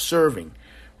self-serving,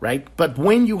 right? But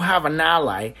when you have an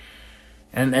ally,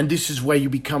 and this is where you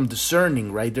become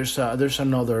discerning, right? There's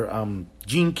another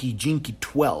Jinky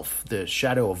 12, the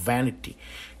shadow of vanity,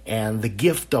 and the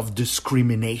gift of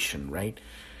discrimination, right?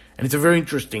 And it's a very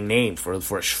interesting name for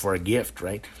a gift,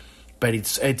 right? But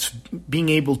it's being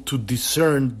able to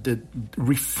discern the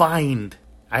refined.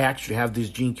 I actually have this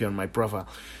Jinky on my profile.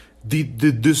 The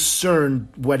discern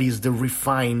what is the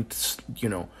refined,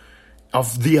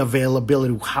 of the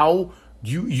availability. How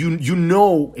you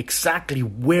know exactly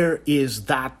where is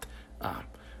that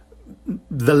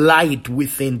the light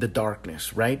within the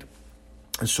darkness, right?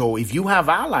 And so if you have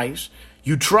allies,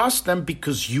 you trust them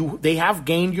because they have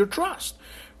gained your trust,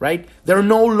 right? They're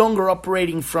no longer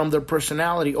operating from their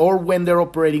personality, or when they're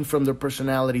operating from their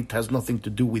personality, it has nothing to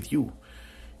do with you.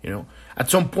 At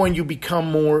some point you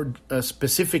become more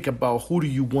specific about who do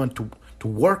you want to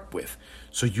work with.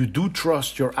 So you do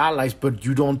trust your allies, but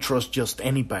you don't trust just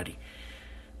anybody,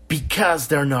 because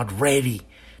they're not ready.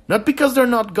 Not because they're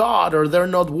not God or they're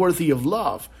not worthy of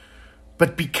love,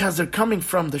 but because they're coming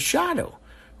from the shadow,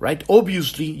 right?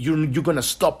 Obviously, you're going to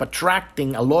stop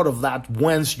attracting a lot of that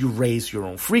once you raise your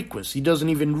own frequency. It doesn't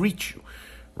even reach you,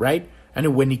 right?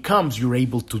 And when it comes, you're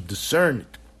able to discern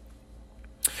it.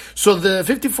 So the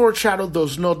 54th shadow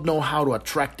does not know how to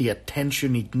attract the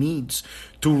attention it needs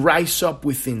to rise up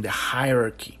within the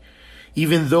hierarchy,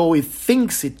 even though it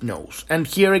thinks it knows. And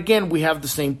here again, we have the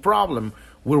same problem.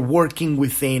 We're working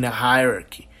within a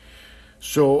hierarchy.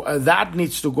 So that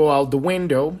needs to go out the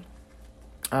window.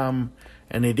 And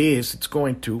it's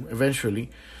going to eventually.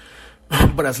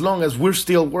 But as long as we're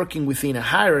still working within a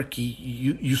hierarchy,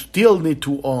 you still need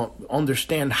to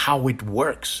understand how it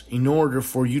works in order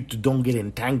for you to don't get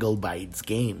entangled by its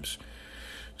games.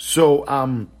 So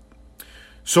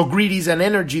greed is an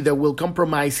energy that will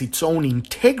compromise its own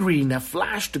integrity in a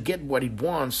flash to get what it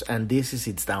wants, and this is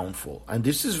its downfall. And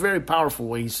this is very powerful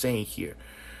what he's saying here.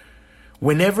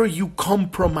 Whenever you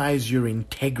compromise your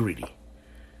integrity,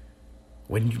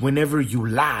 whenever you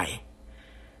lie,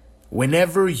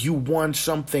 whenever you want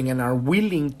something and are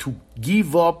willing to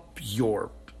give up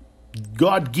your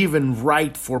God-given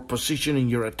right for positioning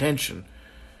your attention,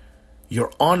 your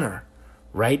honor,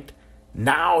 right?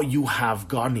 Now you have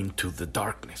gone into the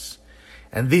darkness.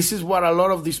 And this is what a lot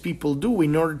of these people do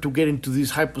in order to get into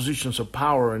these high positions of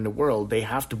power in the world. They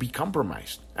have to be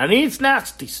compromised. And it's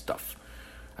nasty stuff.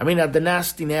 I mean, at the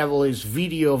nasty level is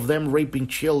video of them raping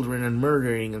children and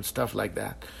murdering and stuff like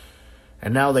that.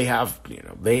 And now they have,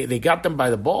 they got them by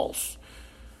the balls.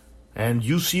 And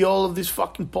you see all of these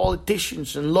fucking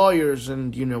politicians and lawyers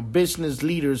and, business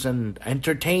leaders and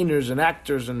entertainers and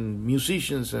actors and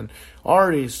musicians and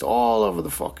artists all over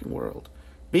the fucking world.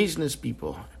 Business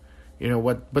people.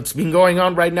 What's been going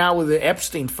on right now with the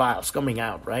Epstein files coming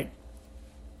out, right?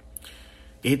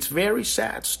 It's very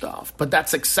sad stuff. But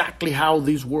that's exactly how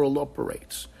this world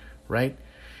operates, right?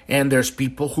 And there's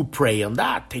people who prey on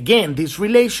that. Again, this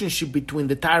relationship between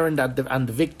the tyrant and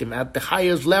the victim at the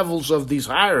highest levels of this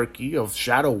hierarchy of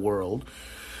shadow world,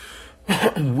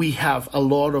 we have a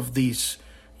lot of these,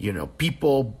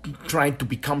 people trying to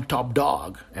become top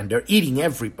dog, and they're eating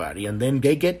everybody, and then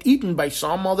they get eaten by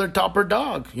some other topper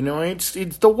dog.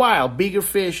 It's the wild. Bigger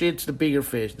fish, it's the bigger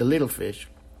fish, the little fish.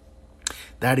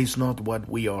 That is not what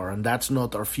we are, and that's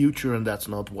not our future, and that's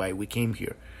not why we came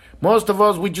here. Most of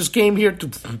us, we just came here to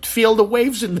feel the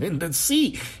waves in the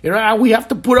sea. And we have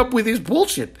to put up with this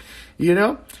bullshit,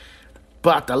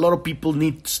 But a lot of people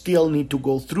still need to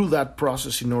go through that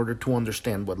process in order to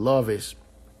understand what love is.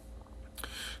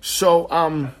 So,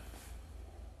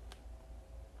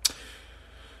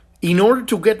 in order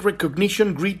to get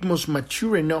recognition, greed must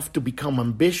mature enough to become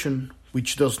ambition,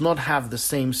 which does not have the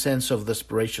same sense of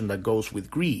desperation that goes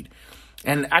with greed.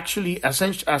 And actually,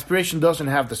 aspiration doesn't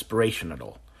have desperation at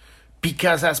all.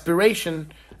 Because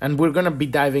aspiration, and we're going to be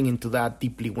diving into that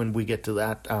deeply when we get to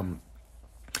that,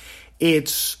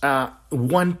 it's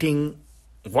wanting,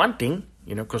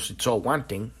 because it's all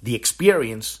wanting, the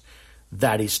experience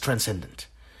that is transcendent.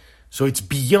 So it's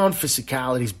beyond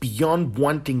physicality, it's beyond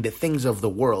wanting the things of the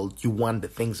world, you want the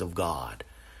things of God.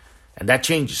 And that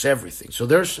changes everything. So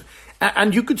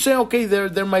and you could say, okay,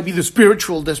 there might be the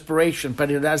spiritual desperation, but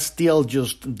that's still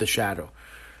just the shadow.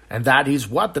 And that is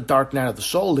what the dark night of the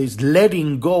soul is,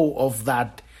 letting go of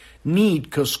that need,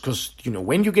 because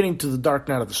when you get into the dark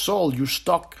night of the soul, you're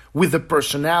stuck with the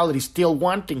personality still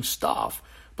wanting stuff.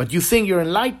 But you think you're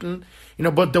enlightened,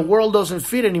 but the world doesn't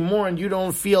fit anymore, and you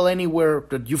don't feel anywhere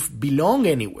that you belong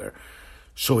anywhere.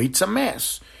 So it's a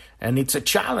mess, and it's a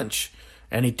challenge.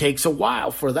 And it takes a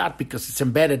while for that because it's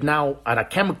embedded now at a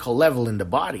chemical level in the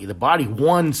body. The body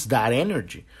wants that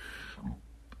energy.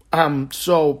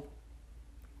 So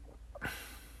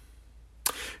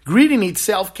greed in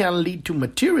itself can lead to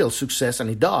material success, and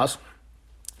it does,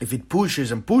 if it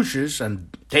pushes and pushes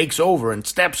and takes over and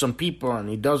steps on people and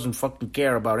it doesn't fucking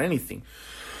care about anything.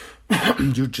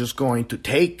 You're just going to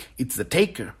take. It's the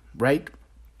taker, right?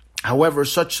 However,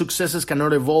 such successes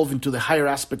cannot evolve into the higher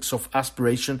aspects of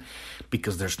aspiration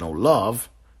because there's no love,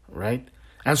 right?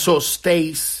 And so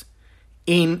stays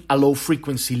in a low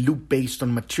frequency loop based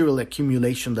on material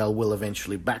accumulation that will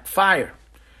eventually backfire.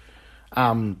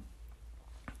 And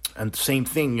same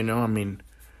thing,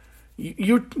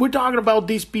 we're talking about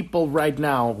these people right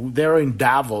now. They're in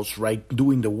Davos, right,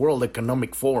 doing the World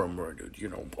Economic Forum, where,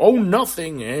 own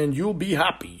nothing and you'll be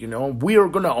happy. We are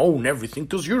going to own everything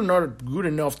because you're not good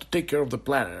enough to take care of the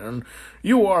planet and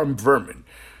you are vermin.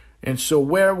 And so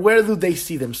where do they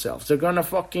see themselves? They're going to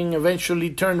fucking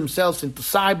eventually turn themselves into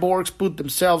cyborgs, put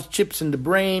themselves chips in the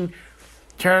brain,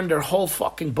 turn their whole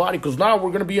fucking body, because now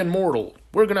we're going to be immortal.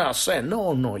 We're going to ascend.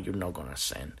 No, you're not going to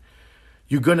ascend.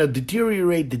 You're going to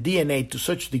deteriorate the DNA to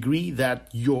such a degree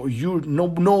that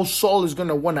no soul is going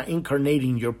to want to incarnate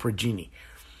in your progeny.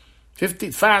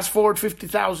 Fast forward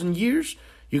 50,000 years,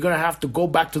 you're going to have to go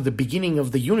back to the beginning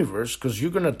of the universe because you're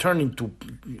going to turn into...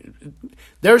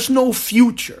 There's no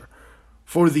future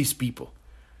for these people,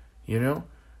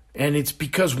 And it's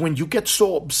because when you get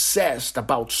so obsessed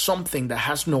about something that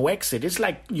has no exit, it's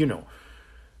like,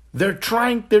 They're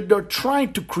trying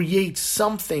to create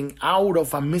something out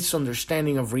of a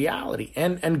misunderstanding of reality.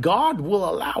 And God will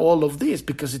allow all of this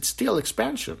because it's still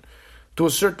expansion. To a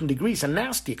certain degree, it's a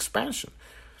nasty expansion.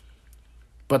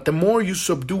 But the more you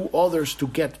subdue others to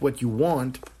get what you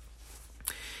want,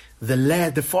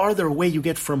 the farther away you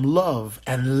get from love.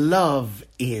 And love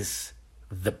is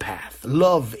the path.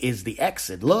 Love is the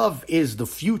exit. Love is the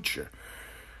future.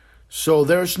 So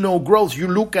there's no growth. You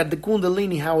look at the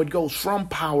Kundalini, how it goes from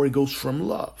power, it goes from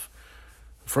love.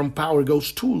 From power, it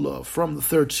goes to love. From the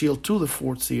third seal to the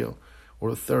fourth seal, or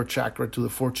the third chakra to the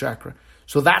fourth chakra.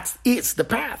 So it's the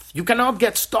path. You cannot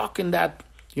get stuck in that,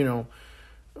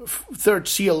 third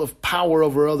seal of power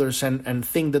over others and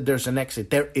think that there's an exit.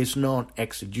 There is no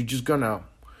exit. You're just gonna,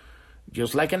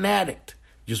 just like an addict,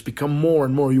 just become more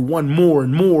and more. You want more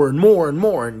and more and more and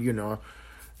more. And,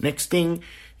 next thing,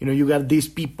 you got these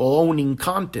people owning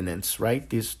continents, right?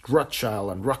 These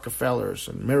Rothschild and Rockefellers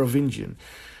and Merovingian,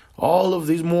 all of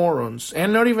these morons.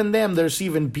 And not even them, there's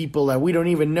even people that we don't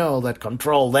even know that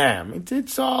control them.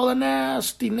 It's all a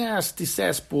nasty, nasty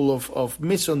cesspool of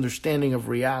misunderstanding of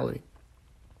reality.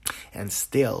 And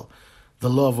still, the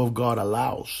love of God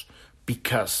allows,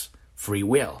 because free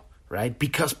will, right?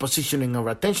 Because positioning of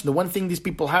attention. The one thing these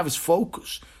people have is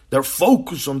focus. They're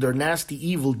focused on their nasty,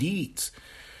 evil deeds,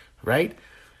 right?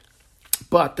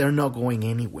 But they're not going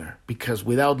anywhere because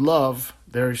without love,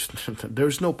 there's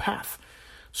no path.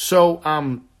 So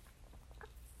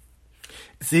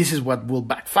this is what will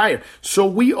backfire. So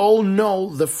we all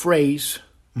know the phrase,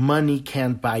 money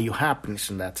can't buy you happiness,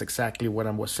 and that's exactly what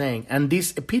I was saying. And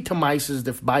this epitomizes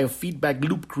the biofeedback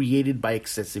loop created by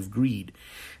excessive greed.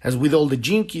 As with all the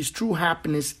jinkies, true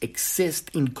happiness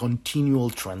exists in continual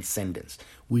transcendence,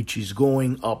 which is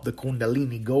going up the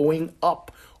kundalini, going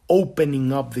up,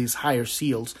 opening up these higher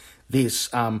seals, these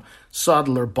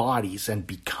subtler bodies, and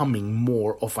becoming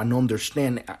more of an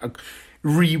understanding,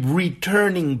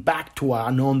 returning back to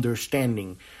an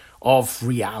understanding of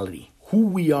reality, who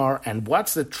we are, and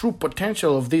what's the true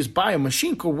potential of this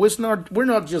biomachine. Because we're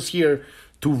not just here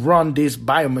to run this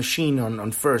biomachine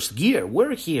on first gear.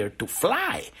 We're here to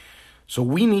fly. So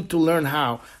we need to learn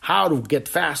how to get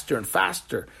faster and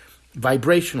faster,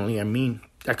 vibrationally. I mean,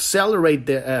 accelerate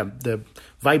the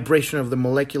vibration of the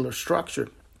molecular structure.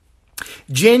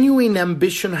 Genuine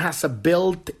ambition has a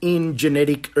built-in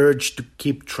genetic urge to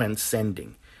keep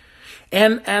transcending.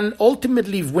 And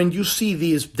ultimately, when you see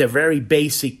the very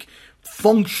basic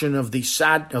function of the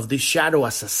shadow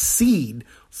as a seed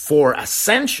for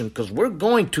ascension, because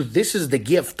this is the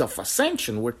gift of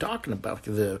ascension we're talking about,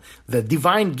 the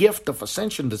divine gift of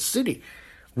ascension, the city.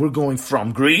 We're going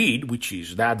from greed, which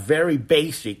is that very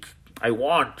basic, I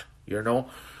want,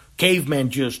 caveman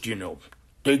just,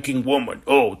 taking woman,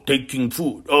 taking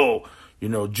food,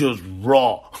 just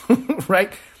raw,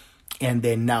 right? And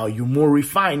then now you're more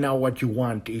refined. Now what you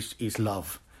want is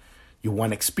love. You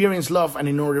want to experience love, and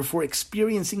in order for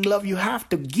experiencing love, you have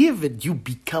to give it. You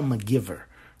become a giver,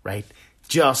 right?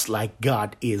 Just like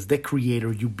God is the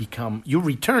creator, you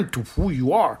return to who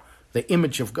you are, the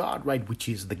image of God, right? Which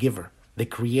is the giver, the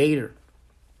creator.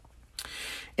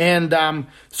 And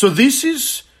so this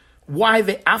is why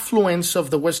the affluence of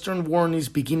the Western world is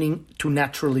beginning to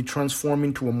naturally transform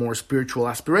into a more spiritual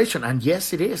aspiration. And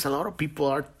yes, it is. A lot of people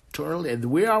are totally,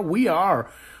 we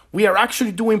are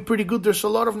actually doing pretty good. There's a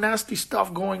lot of nasty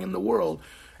stuff going in the world,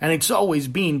 and it's always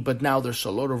been, but now there's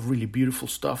a lot of really beautiful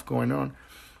stuff going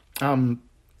on.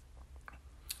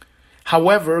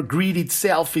 However, greed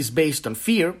itself is based on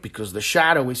fear, because the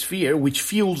shadow is fear, which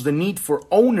fuels the need for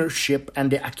ownership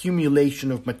and the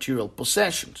accumulation of material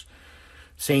possessions.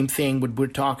 Same thing what we're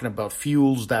talking about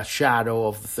fuels that shadow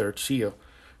of the third seal,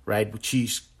 right? Which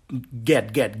is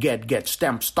get,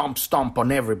 stomp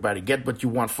on everybody, get what you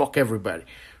want, fuck everybody,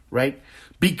 right?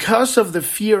 Because of the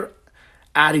fear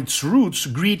at its roots,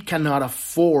 greed cannot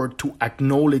afford to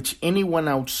acknowledge anyone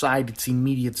outside its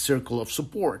immediate circle of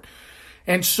support.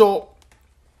 And so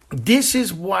this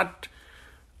is what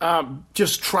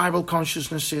just tribal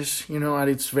consciousness is, at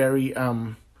its very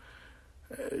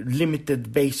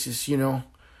limited basis,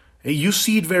 You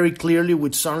see it very clearly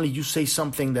when suddenly you say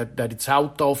something that it's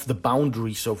out of the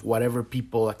boundaries of whatever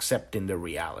people accept in their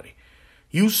reality.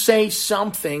 You say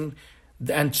something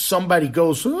and somebody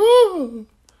goes, oh,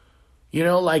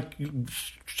 like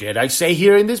shit I say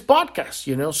here in this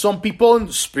podcast. Some people in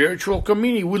the spiritual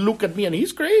community would look at me and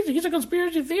he's crazy. He's a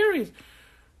conspiracy theorist.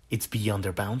 It's beyond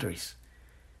their boundaries.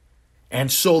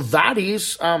 And so that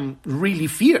is really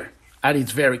fear at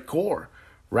its very core,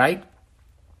 right?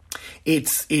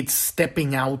 It's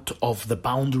stepping out of the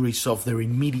boundaries of their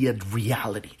immediate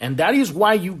reality. And that is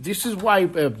why this is why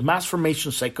mass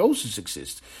formation psychosis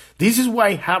exists. This is why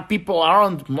a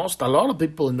lot of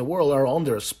people in the world are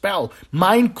under a spell,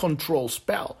 mind control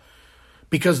spell,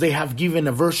 because they have given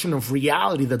a version of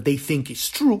reality that they think is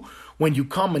true. When you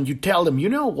come and you tell them, you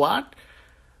know what?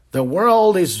 The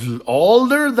world is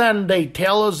older than they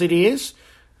tell us it is.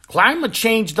 Climate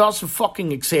change doesn't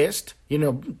fucking exist.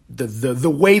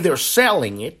 The way they're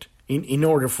selling it in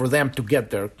order for them to get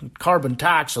their carbon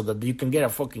tax so that you can get a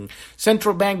fucking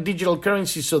central bank digital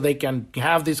currency so they can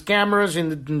have these cameras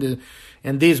and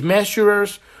these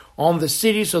measurers on the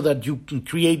city so that you can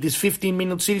create these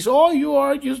 15-minute cities. Oh,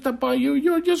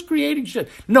 you're just creating shit.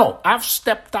 No, I've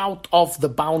stepped out of the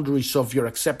boundaries of your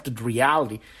accepted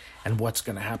reality. And what's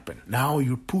going to happen? Now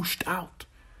you're pushed out.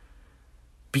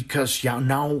 Because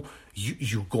now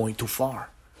you're going too far.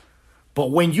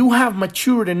 But when you have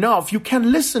matured enough, you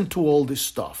can listen to all this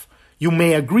stuff. You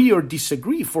may agree or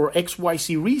disagree for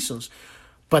XYZ reasons,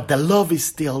 but the love is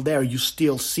still there. You're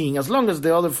still seeing, as long as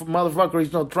the other motherfucker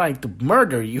is not trying to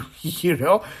murder you,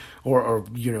 or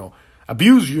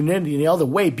abuse you in any other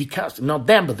way, because not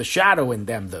them, but the shadow in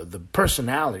them, the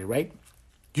personality, right?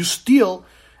 You still.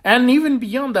 And even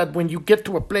beyond that, when you get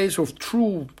to a place of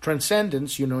true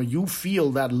transcendence, you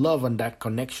feel that love and that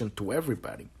connection to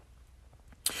everybody.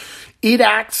 It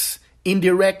acts in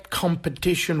direct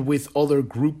competition with other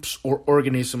groups or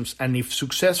organisms, and if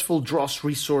successful, draws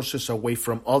resources away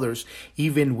from others,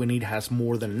 even when it has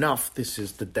more than enough. This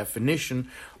is the definition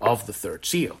of the third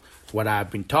seal, what I've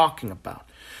been talking about.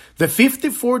 The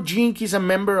 54 gene key is a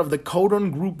member of the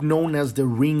codon group known as the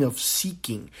ring of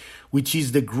seeking, which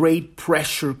is the great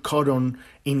pressure codon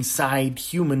inside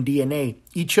human DNA.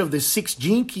 Each of the 6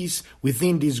 gene keys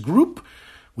within this group,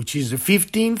 which is the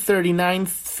 15, 39,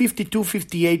 52,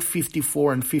 58,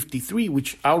 54, and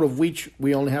 53, out of which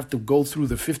we only have to go through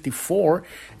the 54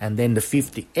 and then the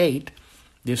 58.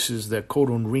 This is the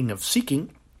codon ring of seeking.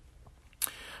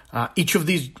 Each of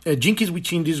these gene keys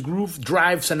within this group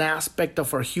drives an aspect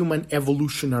of our human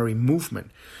evolutionary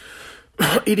movement.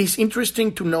 It is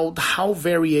interesting to note how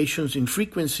variations in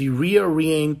frequency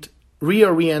reorient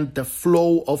the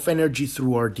flow of energy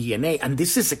through our DNA. And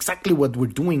this is exactly what we're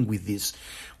doing with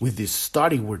this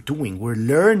study we're doing. We're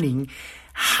learning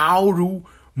how to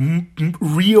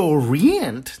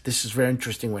reorient, this is very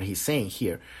interesting what he's saying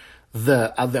here,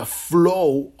 the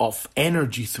flow of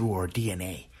energy through our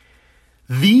DNA.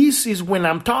 This is when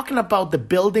I'm talking about the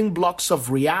building blocks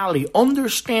of reality.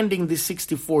 Understanding the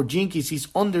 64 gene keys is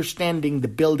understanding the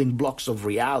building blocks of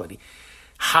reality.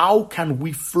 How can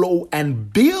we flow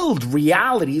and build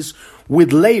realities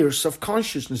with layers of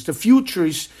consciousness? The future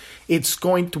it's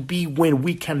going to be when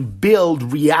we can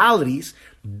build realities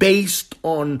based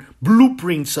on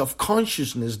blueprints of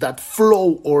consciousness that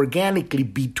flow organically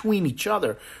between each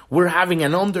other. We're having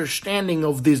an understanding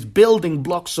of these building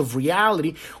blocks of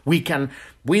reality. We can,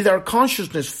 with our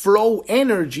consciousness, flow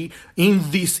energy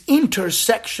in these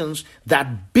intersections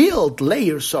that build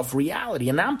layers of reality.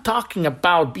 And I'm talking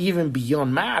about even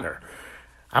beyond matter.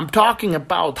 I'm talking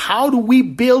about how do we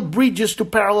build bridges to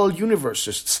parallel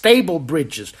universes, stable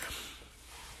bridges.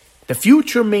 The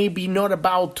future may be not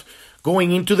about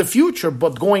going into the future,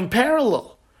 but going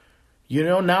parallel.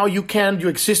 Now you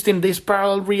exist in this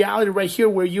parallel reality right here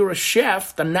where you're a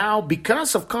chef, and now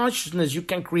because of consciousness, you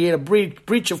can create a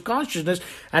bridge of consciousness,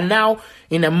 and now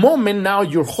in a moment, now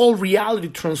your whole reality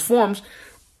transforms.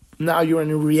 Now you're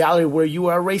in a reality where you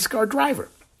are a race car driver.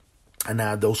 And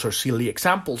those are silly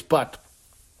examples, but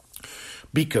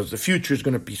because the future is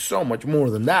going to be so much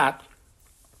more than that.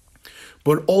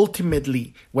 But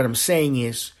ultimately, what I'm saying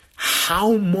is,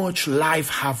 how much life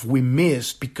have we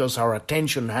missed because our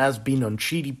attention has been on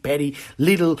shitty, petty,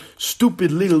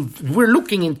 we're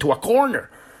looking into a corner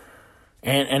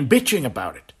and bitching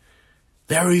about it.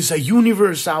 There is a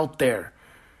universe out there,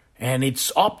 and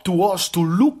it's up to us to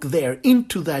look there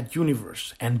into that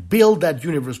universe and build that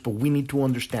universe, but we need to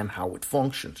understand how it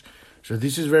functions. So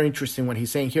this is very interesting what he's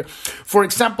saying here. For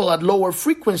example, at lower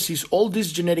frequencies, all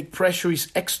this genetic pressure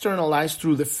is externalized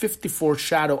through the 54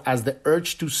 shadow as the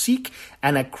urge to seek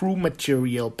and accrue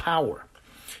material power.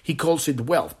 He calls it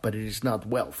wealth, but it is not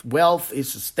wealth. Wealth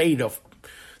is the state of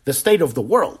the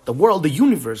world, the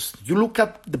universe. You look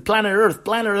at the planet Earth.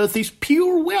 Planet Earth is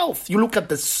pure wealth. You look at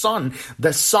the sun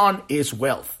is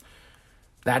wealth.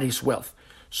 That is wealth.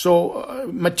 So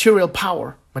material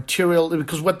power,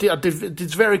 because what at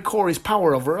its very core is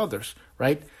power over others,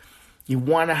 right? You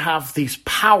want to have this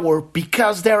power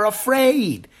because they're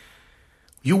afraid.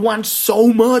 You want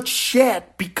so much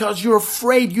shit because you're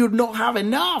afraid you don't have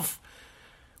enough.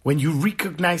 When you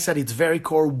recognize at its very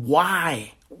core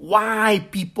why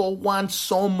people want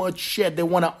so much shit, they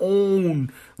want to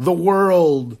own the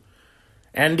world.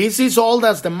 And this is old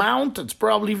as the mountains,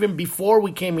 probably even before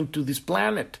we came into this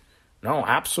planet. No,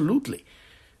 absolutely.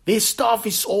 This stuff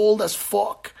is old as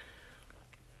fuck.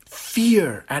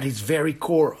 Fear at its very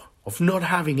core of not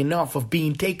having enough, of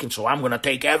being taken, so I'm going to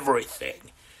take everything.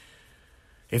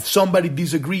 If somebody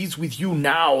disagrees with you,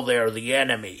 now they're the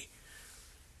enemy.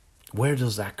 Where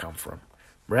does that come from,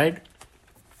 right?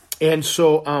 And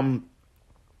so,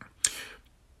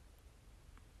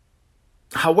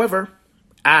 however,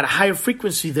 at a higher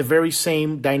frequency, the very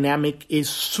same dynamic is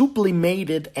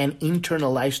sublimated and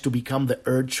internalized to become the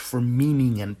urge for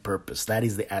meaning and purpose. That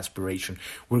is the aspiration.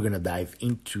 We're going to dive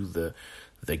into the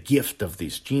gift of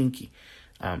this gene key.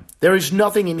 There is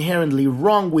nothing inherently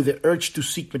wrong with the urge to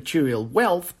seek material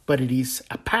wealth, but it is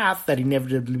a path that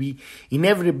inevitably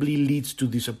leads to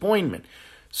disappointment.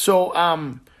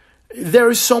 So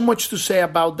there is so much to say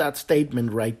about that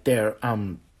statement right there.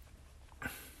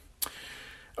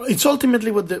 It's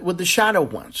ultimately what the shadow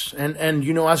wants, and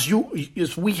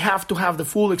as we have to have the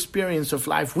full experience of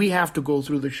life, we have to go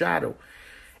through the shadow,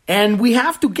 and we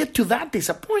have to get to that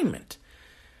disappointment.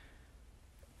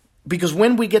 Because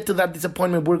when we get to that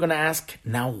disappointment, we're going to ask,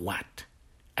 now what?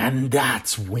 And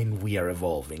that's when we are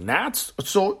evolving.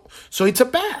 So it's a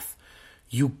path.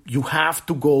 You have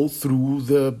to go through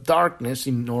the darkness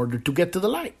in order to get to the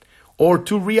light, or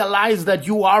to realize that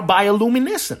you are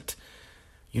bioluminescent.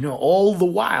 All the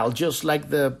while, just like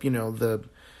the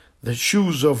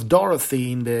shoes of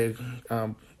Dorothy in the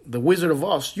the Wizard of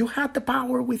Oz, you had the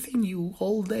power within you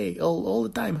all day, all the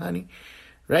time, honey,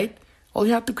 right? All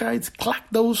you had to is clack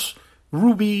those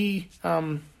ruby,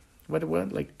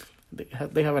 like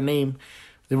they have a name,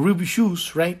 the ruby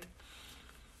shoes, right?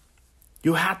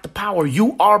 You had the power.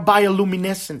 You are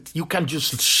bioluminescent. You can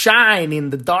just shine in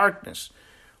the darkness.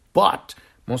 But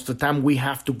most of the time we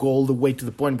have to go all the way to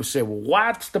the point we say, well,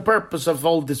 what's the purpose of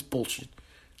all this bullshit?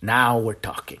 Now we're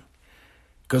talking.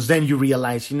 Because then you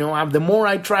realize, the more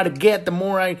I try to get, the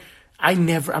more I'm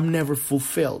never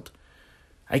fulfilled.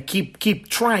 I keep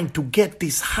trying to get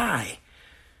this high.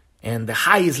 And the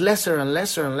high is lesser and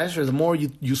lesser and lesser the more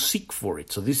you seek for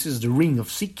it. So this is the ring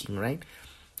of seeking, right?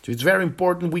 So it's very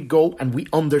important we go and we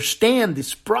understand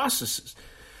these processes.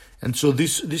 And so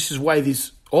this is why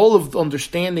all of the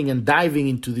understanding and diving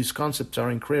into these concepts are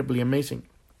incredibly amazing.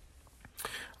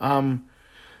 But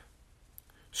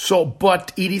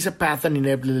it is a path that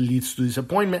inevitably leads to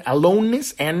disappointment,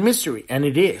 aloneness, and misery. And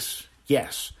it is,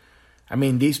 yes. I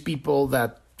mean, these people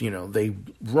that, they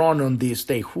run on this,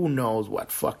 who knows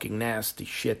what fucking nasty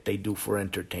shit they do for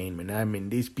entertainment. I mean,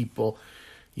 these people,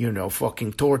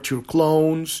 fucking torture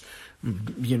clones,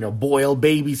 boil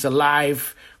babies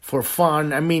alive for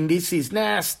fun. I mean, this is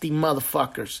nasty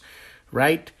motherfuckers,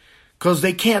 right? Because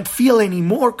they can't feel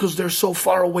anymore because they're so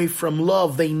far away from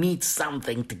love. They need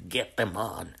something to get them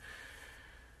on.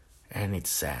 And it's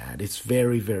sad. It's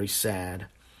very, very sad.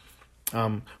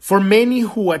 For many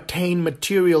who attain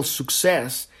material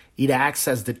success, it acts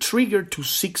as the trigger to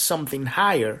seek something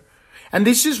higher. And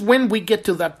this is when we get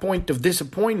to that point of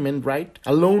disappointment, right?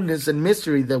 Aloneness and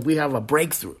misery, that we have a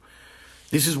breakthrough.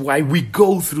 This is why we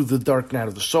go through the dark night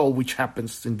of the soul, which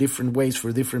happens in different ways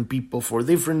for different people, for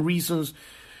different reasons,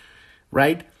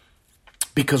 right?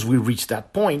 Because we reach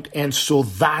that point. And so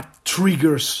that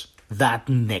triggers that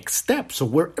next step. So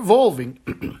we're evolving.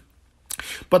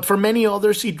 But for many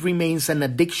others, it remains an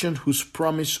addiction whose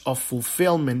promise of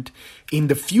fulfillment in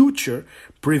the future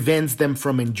prevents them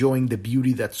from enjoying the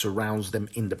beauty that surrounds them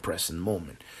in the present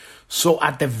moment. So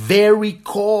at the very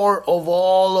core of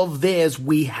all of this,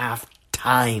 we have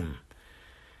time.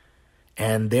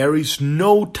 And there is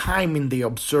no time in the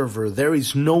observer. There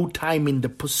is no time in the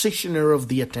positioner of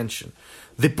the attention.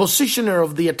 The positioner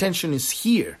of the attention is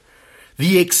here.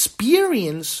 The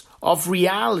experience of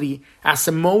reality as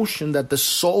emotion that the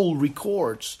soul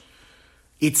records.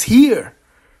 It's here.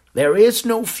 There is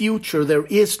no future. There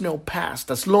is no past.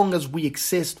 As long as we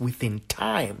exist within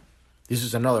time. This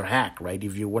is another hack, right?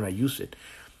 If you want to use it.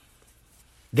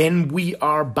 Then we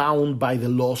are bound by the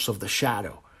laws of the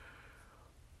shadow.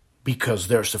 Because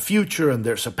there's a future and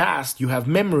there's a past. You have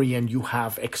memory and you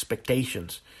have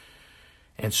expectations.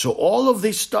 And so all of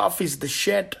this stuff is the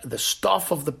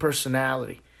stuff of the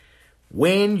personality.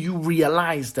 When you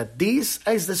realize that this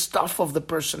is the stuff of the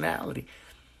personality,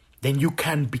 then you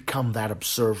can become that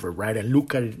observer, right? And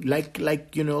look at it like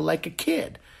a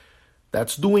kid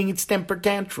that's doing its temper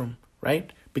tantrum,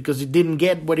 right? Because it didn't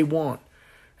get what it wanted.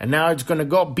 And now it's going to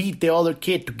go beat the other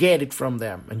kid to get it from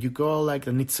them. And you go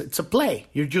and it's a play.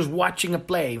 You're just watching a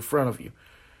play in front of you.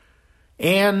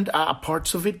 And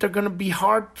parts of it are going to be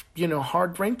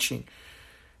heart-wrenching.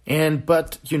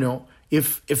 But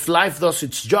if life does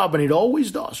its job, and it always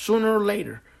does, sooner or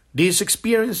later, these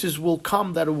experiences will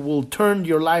come that will turn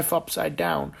your life upside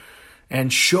down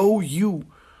and show you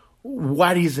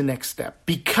what is the next step.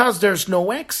 Because there's no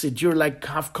exit, you're like,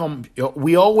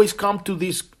 we always come to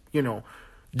these,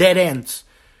 dead ends.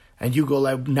 And you go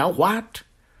like, now what?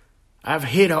 I've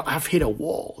hit a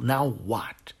wall. Now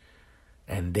what?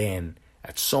 And then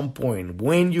at some point,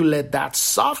 when you let that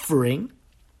suffering,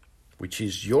 which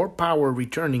is your power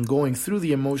returning, going through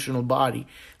the emotional body,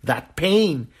 that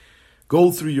pain,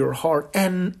 go through your heart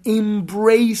and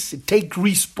embrace it. Take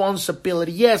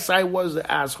responsibility. Yes, I was the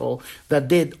asshole that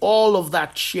did all of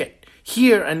that shit.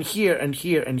 Here and here and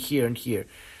here and here and here.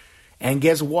 And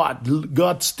guess what?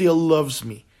 God still loves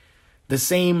me. The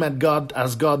same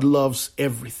as God loves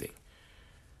everything.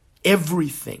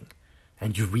 Everything.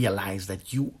 And you realize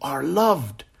that you are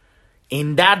loved.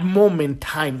 In that moment,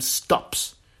 time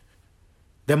stops.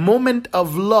 The moment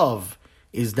of love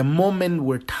is the moment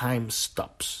where time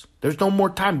stops. There's no more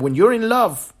time. When you're in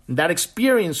love, in that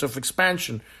experience of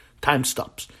expansion, time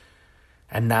stops.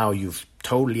 And now you've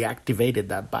totally activated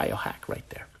that biohack right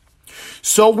there.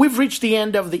 So we've reached the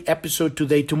end of the episode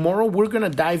today. Tomorrow we're going to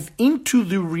dive into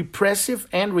the repressive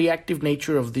and reactive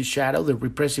nature of this shadow. The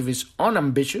repressive is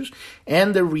unambitious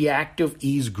and the reactive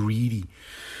is greedy.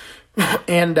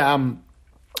 And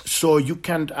so you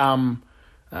can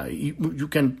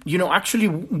actually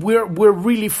we're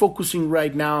really focusing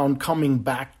right now on coming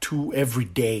back to every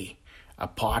day. a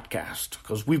podcast,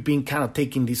 because we've been kind of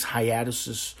taking these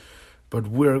hiatuses, but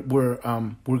we're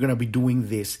gonna be doing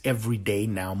this every day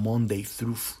now, Monday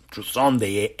through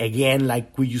Sunday again,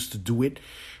 like we used to do it,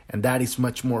 and that is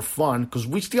much more fun because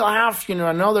we still have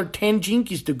another 10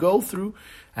 Jinkies to go through,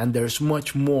 and there's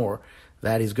much more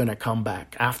that is gonna come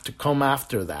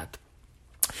after that.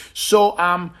 So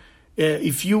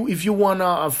if you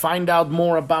wanna find out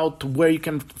more about where you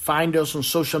can find us on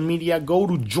social media, go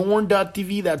to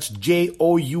journ.tv. That's JOURN.tv.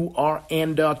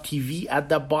 At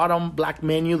the bottom black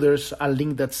menu, there's a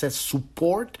link that says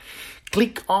support.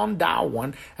 Click on that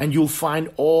one and you'll find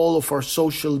all of our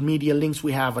social media links.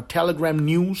 We have a Telegram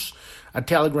news, a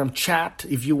Telegram chat.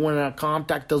 If you want to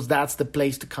contact us, that's the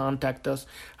place to contact us.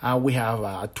 We have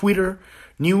a Twitter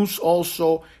news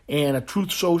also, and a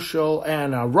Truth Social,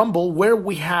 and a Rumble, where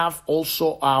we have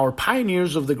also our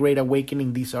Pioneers of the Great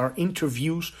Awakening. These are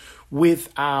interviews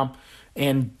with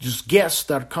and just guests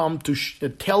that come to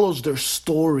tell us their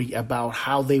story about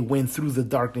how they went through the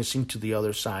darkness into the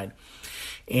other side.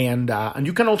 And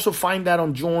you can also find that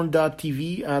on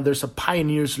journ.tv. There's a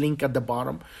Pioneers link at the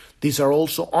bottom. These are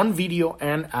also on video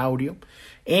and audio.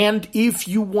 And if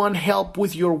you want help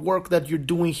with your work that you're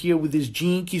doing here with these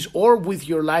Jinkies, or with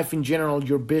your life in general,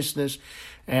 your business,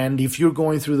 and if you're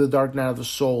going through the dark night of the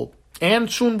soul,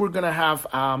 and soon we're going to have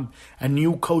a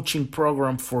new coaching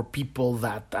program for people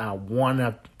that want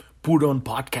to put on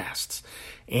podcasts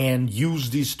and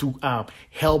use this to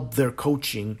help their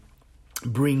coaching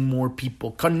bring more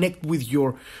people, connect with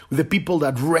the people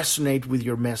that resonate with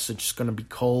your message. It's going to be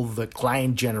called the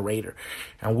Client Generator,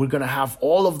 and we're going to have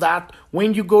all of that.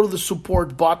 When you go to the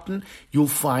support button, you'll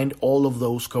find all of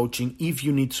those coaching. If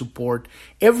you need support,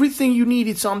 everything you need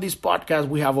is on this podcast.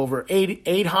 We have over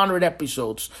 800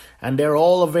 episodes, and they're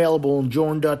all available on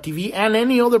journ.tv and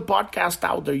any other podcast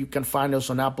out there. You can find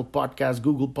us on Apple Podcasts,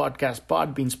 Google Podcasts,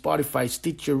 Podbean, Spotify,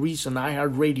 Stitcher, Reason,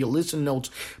 iHeartRadio, Listen Notes,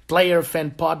 Player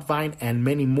FM, Podvine, and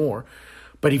many more.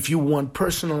 But if you want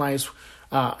personalized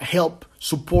help,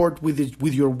 support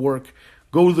with your work,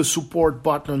 go to the support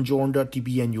button on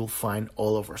journ.tv and you'll find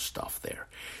all of our stuff there.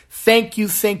 Thank you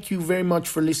very much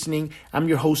for listening. I'm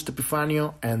your host,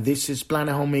 Epifanio, and this is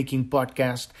Planet Homemaking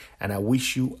Podcast, and I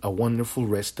wish you a wonderful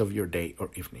rest of your day or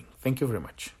evening. Thank you very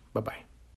much. Bye-bye.